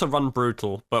 and I also run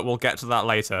Brutal, but we'll get to that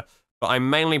later. But I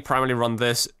primarily run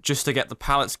this just to get the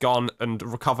pallets gone and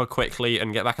recover quickly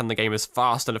and get back in the game as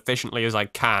fast and efficiently as I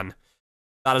can.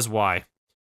 That is why.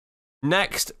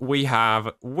 Next, we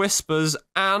have Whispers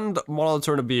and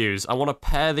Monitor and Abuse. I want to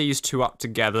pair these two up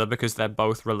together because they're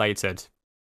both related.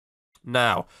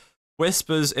 Now,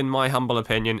 Whispers, in my humble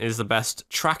opinion, is the best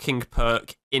tracking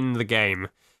perk in the game.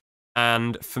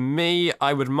 And for me,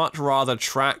 I would much rather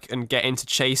track and get into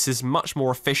chases much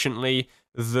more efficiently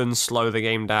than slow the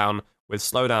game down with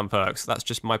slowdown perks. That's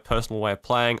just my personal way of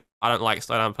playing. I don't like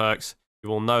slowdown perks. You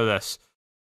will know this.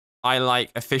 I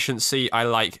like efficiency. I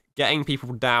like getting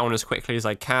people down as quickly as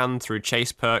I can through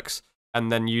chase perks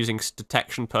and then using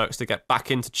detection perks to get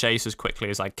back into chase as quickly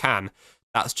as I can.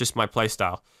 That's just my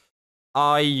playstyle.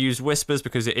 I use Whispers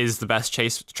because it is the best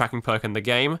chase tracking perk in the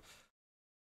game.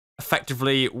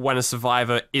 Effectively, when a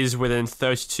survivor is within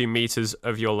 32 meters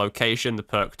of your location, the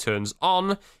perk turns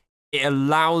on. It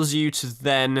allows you to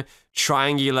then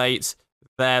triangulate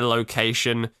their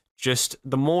location. Just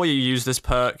the more you use this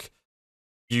perk,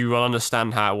 you will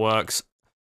understand how it works.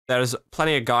 There's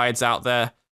plenty of guides out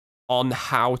there on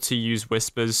how to use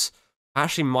Whispers. I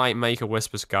actually might make a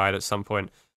Whispers guide at some point.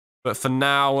 But for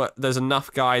now, there's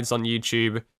enough guides on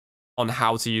YouTube on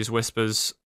how to use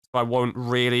Whispers. So I won't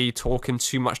really talk in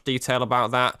too much detail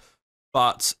about that.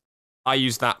 But I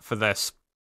use that for this.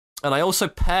 And I also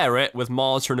pair it with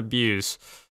Monitor and Abuse.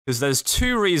 Because there's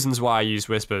 2 reasons why I use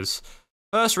Whispers.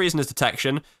 First reason is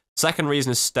detection. Second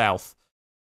reason is stealth.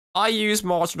 I use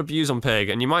Monitor and Abuse on Pig,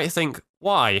 and you might think,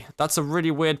 why? That's a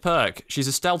really weird perk. She's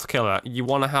a stealth killer. You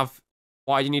want to have...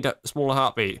 Why do you need a smaller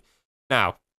heartbeat?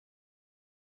 Now,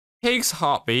 Pig's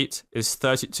heartbeat is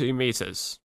 32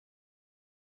 meters.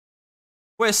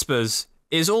 Whispers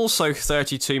is also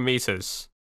 32 meters.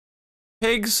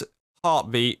 Pig's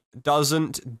heartbeat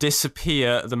doesn't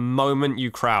disappear the moment you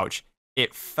crouch.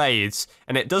 It fades,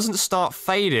 and it doesn't start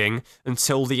fading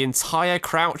until the entire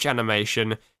crouch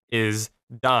animation is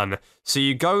done. So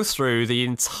you go through the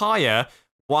entire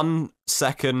 1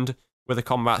 second with a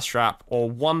combat strap or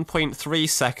 1.3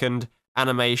 second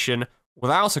animation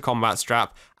without a combat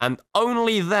strap, and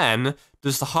only then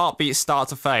does the heartbeat start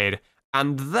to fade.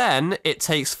 And then it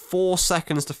takes 4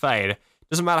 seconds to fade.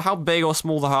 Doesn't matter how big or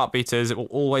small the heartbeat is, it will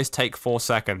always take 4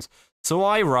 seconds. So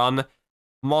I run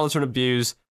Monitor and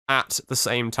Abuse at the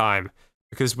same time,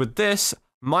 because with this,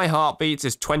 my heartbeat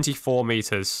is 24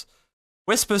 meters.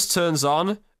 Whispers turns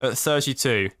on at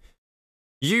 32.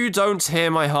 You don't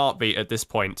hear my heartbeat at this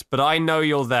point, but I know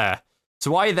you're there.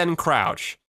 So I then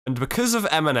crouch, and because of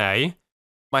M&A,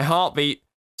 my heartbeat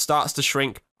starts to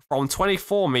shrink from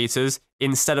 24 meters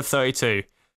instead of 32.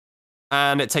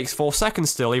 And it takes 4 seconds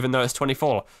still, even though it's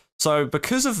 24. So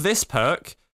because of this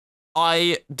perk,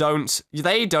 they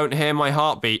don't hear my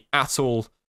heartbeat at all,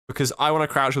 because I want to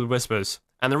crouch with Whispers.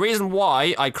 And the reason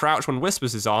why I crouch when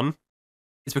Whispers is on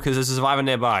is because there's a survivor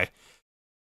nearby.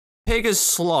 Pig is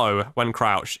slow when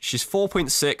crouched. She's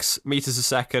 4.6 meters a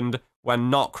second when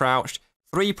not crouched,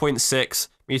 3.6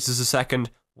 meters a second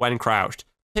when crouched.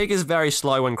 Pig is very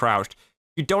slow when crouched.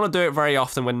 You don't want to do it very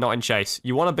often when not in chase.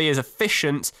 You want to be as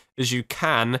efficient as you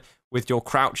can with your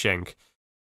crouching.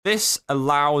 This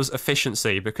allows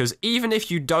efficiency, because even if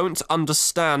you don't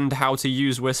understand how to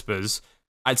use Whispers,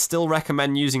 I'd still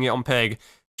recommend using it on Pig,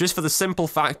 just for the simple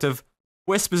fact of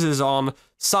Whispers is on,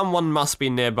 someone must be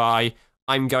nearby,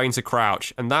 I'm going to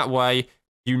crouch, and that way,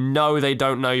 you know they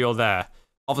don't know you're there.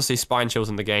 Obviously, Spine Chill's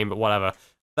in the game, but whatever.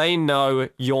 They know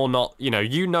you're not, you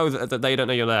know that they don't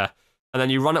know you're there. And then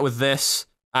you run it with this,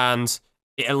 and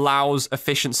it allows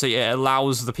efficiency. It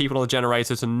allows the people on the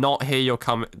generator to not hear you're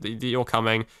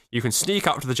coming. You can sneak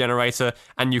up to the generator,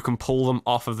 and you can pull them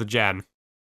off of the gen.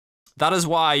 That is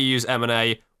why I use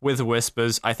M&A with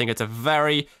Whispers. I think it's a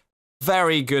very,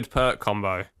 very good perk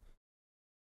combo.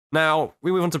 Now,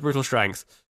 we move on to Brutal Strength.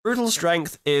 Brutal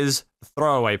Strength is the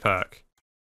throwaway perk.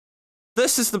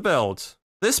 This is the build.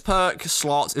 This perk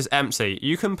slot is empty.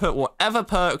 You can put whatever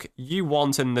perk you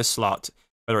want in this slot,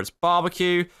 whether it's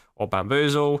Barbecue, or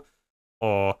Bamboozle,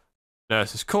 or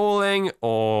Nurse's Calling,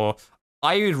 or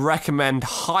I would recommend,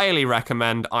 highly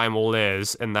recommend I'm All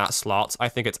Ears in that slot. I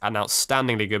think it's an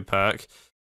outstandingly good perk.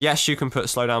 Yes, you can put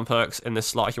slowdown perks in this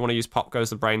slot. If you want to use Pop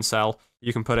Goes the Brain Cell,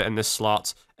 you can put it in this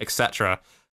slot, etc.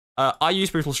 I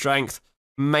use Brutal Strength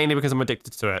mainly because I'm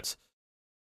addicted to it.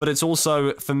 But it's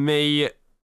also, for me,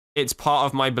 it's part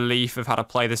of my belief of how to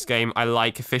play this game. I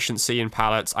like efficiency in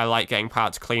pallets. I like getting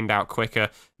pallets cleaned out quicker.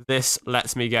 This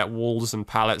lets me get walls and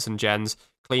pallets and gens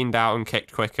cleaned out and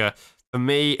kicked quicker. For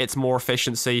me, it's more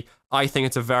efficiency. I think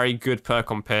it's a very good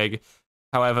perk on Pig.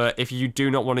 However, if you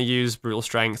do not want to use Brutal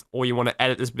Strength, or you want to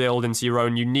edit this build into your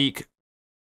own unique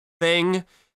thing,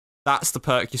 that's the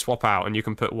perk you swap out, and you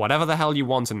can put whatever the hell you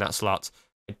want in that slot.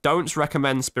 I don't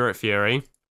recommend Spirit Fury,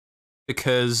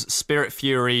 because Spirit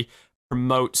Fury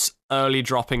promotes early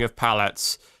dropping of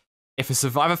pallets. If a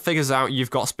survivor figures out you've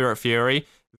got Spirit Fury,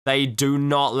 they do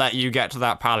not let you get to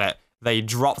that pallet. They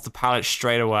drop the pallet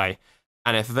straight away.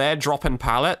 And if they're dropping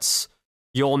pallets,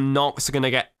 you're not going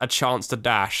to get a chance to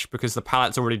dash because the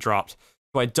pallet's already dropped.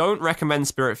 So I don't recommend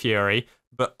Spirit Fury,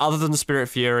 but other than Spirit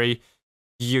Fury,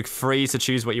 you're free to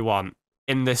choose what you want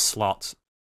in this slot.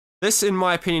 This, in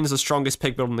my opinion, is the strongest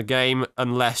Pig build in the game,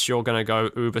 unless you're going to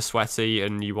go uber sweaty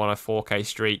and you want a 4K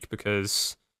streak,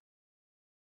 because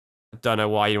I don't know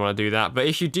why you want to do that. But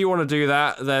if you do want to do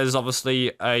that, there's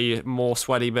obviously a more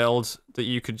sweaty build that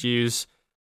you could use.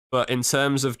 But in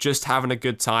terms of just having a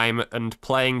good time and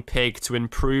playing Pig to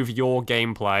improve your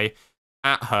gameplay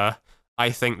at her,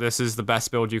 I think this is the best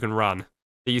build you can run.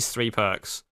 These 3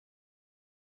 perks.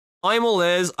 I'm All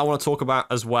Ears I want to talk about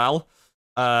as well.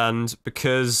 And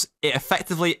because it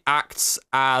effectively acts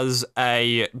as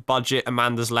a budget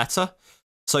Amanda's Letter.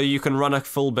 So you can run a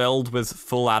full build with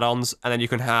full add-ons, and then you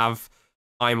can have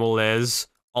I'm All Ears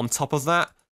on top of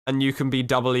that. And you can be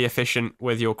doubly efficient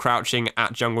with your crouching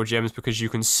at jungle gyms because you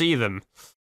can see them.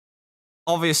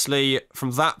 Obviously,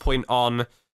 from that point on,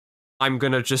 I'm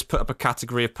going to just put up a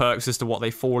category of perks as to what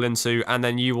they fall into, and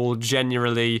then you will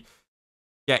generally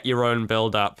get your own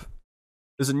build up.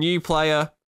 As a new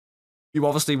player, you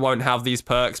obviously won't have these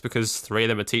perks because 3 of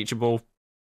them are teachable.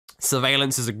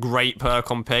 Surveillance is a great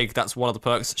perk on Pig. That's one of the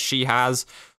perks she has.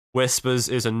 Whispers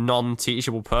is a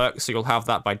non-teachable perk, so you'll have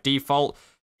that by default.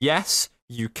 Yes,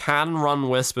 you can run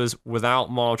Whispers without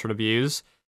Monitor and Abuse.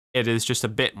 It is just a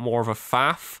bit more of a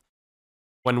faff.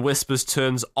 When Whispers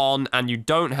turns on and you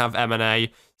don't have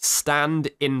M&A, stand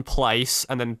in place,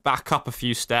 and then back up a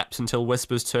few steps until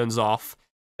Whispers turns off,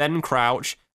 then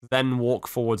crouch, then walk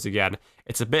forwards again.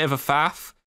 It's a bit of a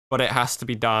faff, but it has to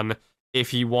be done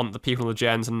if you want the people in the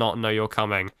gen to not know you're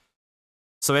coming.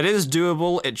 So it is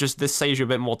doable, this saves you a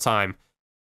bit more time.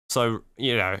 So,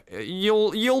 you know,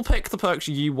 you'll pick the perks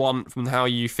you want from how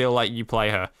you feel like you play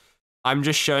her. I'm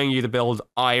just showing you the build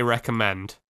I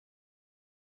recommend.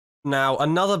 Now,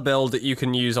 another build that you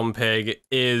can use on Pig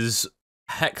is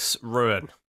Hex Ruin.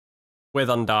 With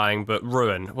Undying, but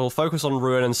Ruin. We'll focus on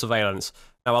Ruin and Surveillance.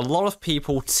 Now, a lot of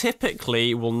people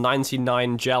typically will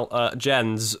 99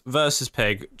 gens versus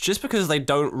Pig just because they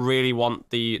don't really want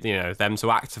them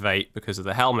to activate because of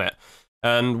the helmet.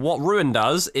 And what Ruin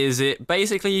does is it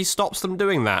basically stops them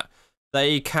doing that.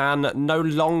 They can no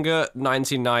longer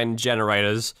 99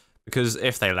 generators because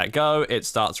if they let go, it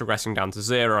starts regressing down to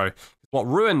 0. What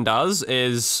Ruin does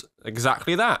is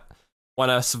exactly that. When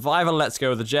a survivor lets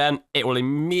go of the gen, it will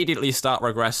immediately start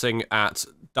regressing at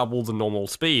double the normal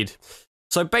speed.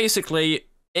 So basically,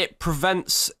 it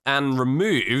prevents and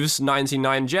removes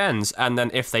 99 gens, and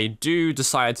then if they do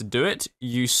decide to do it,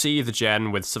 you see the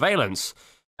gen with Surveillance.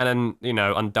 And then, you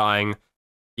know, Undying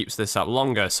keeps this up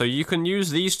longer. So you can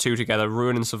use these two together,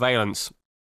 Ruin and Surveillance,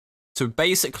 to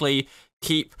basically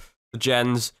keep the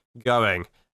gens going.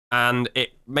 And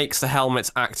it makes the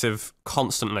helmets active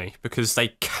constantly, because they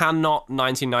cannot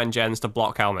 99 gens to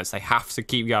block helmets. They have to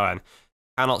keep going.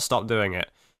 Cannot stop doing it.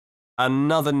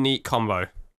 Another neat combo.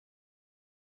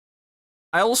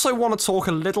 I also want to talk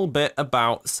a little bit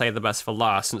about Save the Best for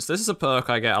Last, since this is a perk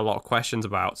I get a lot of questions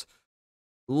about.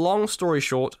 Long story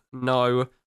short, no,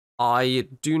 I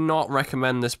do not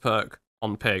recommend this perk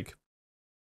on Pig.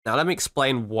 Now let me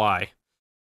explain why.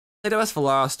 Save the Best for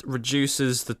Last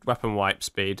reduces the weapon wipe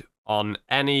speed on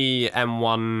any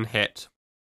M1 hit.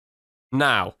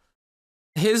 Now,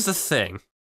 here's the thing.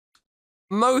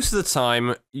 Most of the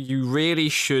time, you really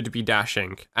should be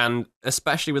dashing, and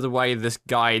especially with the way this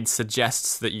guide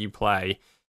suggests that you play,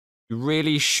 you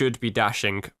really should be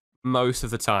dashing most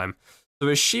of the time. So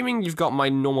assuming you've got my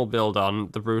normal build on,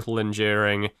 the Brutal,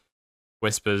 Enduring,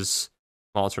 Whispers,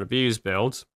 Monitor and Abuse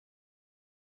build,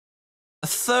 a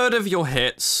third of your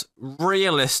hits,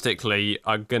 realistically,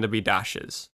 are going to be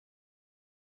dashes.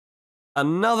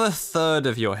 Another third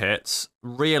of your hits,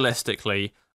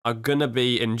 realistically, are going to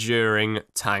be Enduring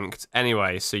tanked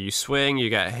anyway. So you swing, you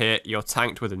get hit, you're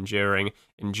tanked with Enduring.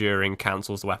 Enduring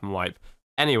cancels the weapon wipe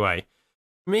anyway.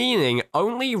 Meaning,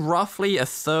 only roughly a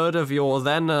third of your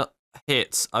then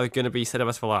hits are going to be Save the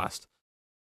Best for Last.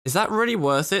 Is that really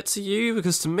worth it to you?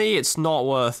 Because to me, it's not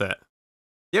worth it.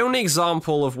 The only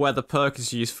example of where the perk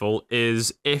is useful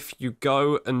is if you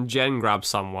go and gen grab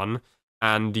someone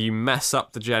and you mess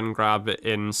up the gen grab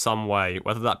in some way,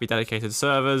 whether that be dedicated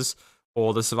servers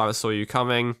or the survivor saw you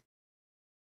coming.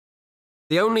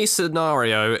 The only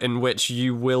scenario in which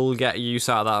you will get use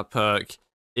out of that perk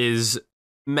is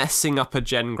messing up a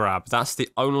gen grab. That's the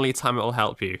only time it will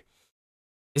help you.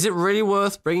 Is it really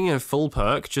worth bringing a full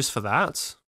perk just for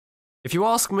that? If you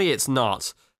ask me, it's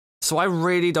not. So I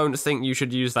really don't think you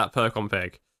should use that perk on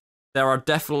Pig. There are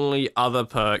definitely other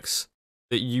perks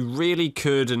that you really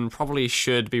could and probably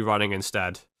should be running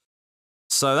instead.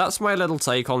 So that's my little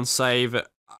take on Save.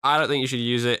 I don't think you should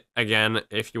use it. Again,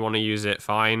 if you want to use it,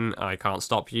 fine. I can't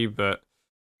stop you, but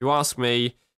if you ask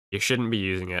me, you shouldn't be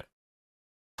using it.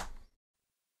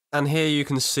 And here you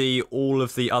can see all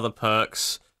of the other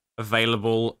perks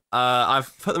available.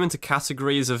 I've put them into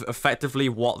categories of effectively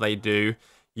what they do.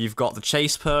 You've got the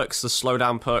chase perks, the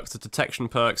slowdown perks, the detection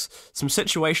perks, some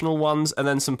situational ones, and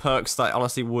then some perks that I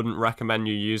honestly wouldn't recommend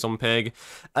you use on Pig.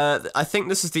 I think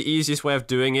this is the easiest way of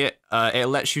doing it. It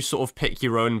lets you sort of pick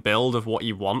your own build of what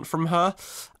you want from her,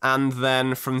 and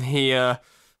then from here,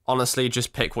 honestly,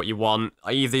 just pick what you want.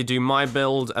 I either do my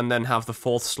build and then have the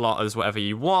fourth slot as whatever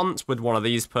you want with one of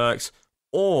these perks,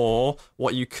 or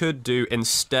what you could do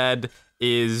instead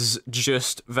is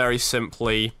just very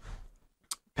simply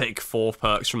pick 4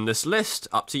 perks from this list,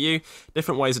 up to you.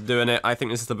 Different ways of doing it. I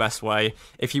think this is the best way.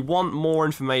 If you want more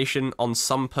information on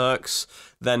some perks,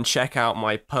 then check out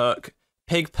my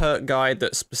Pig perk guide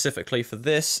that's specifically for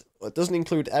this. It doesn't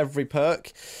include every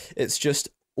perk, it's just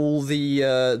all the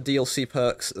DLC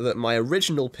perks that my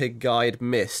original Pig guide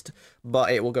missed,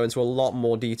 but it will go into a lot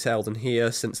more detail than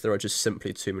here since there are just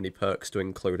simply too many perks to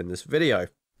include in this video.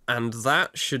 And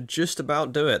that should just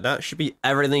about do it. That should be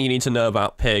everything you need to know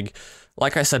about Pig.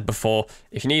 Like I said before,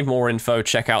 if you need more info,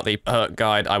 check out the Perk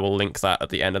guide. I will link that at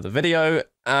the end of the video.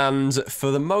 And for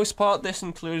the most part, this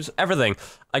includes everything.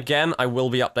 Again, I will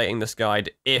be updating this guide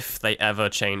if they ever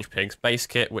change Pig's base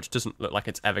kit, which doesn't look like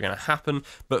it's ever going to happen.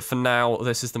 But for now,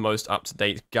 this is the most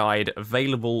up-to-date guide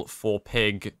available for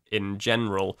Pig in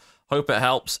general. Hope it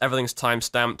helps. Everything's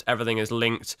timestamped. Everything is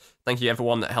linked. Thank you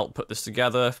everyone that helped put this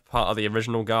together, part of the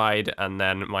original guide, and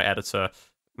then my editor,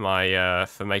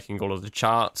 for making all of the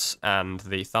charts and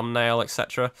the thumbnail,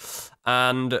 etc.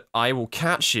 And I will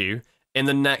catch you in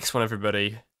the next one,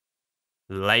 everybody.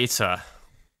 Later.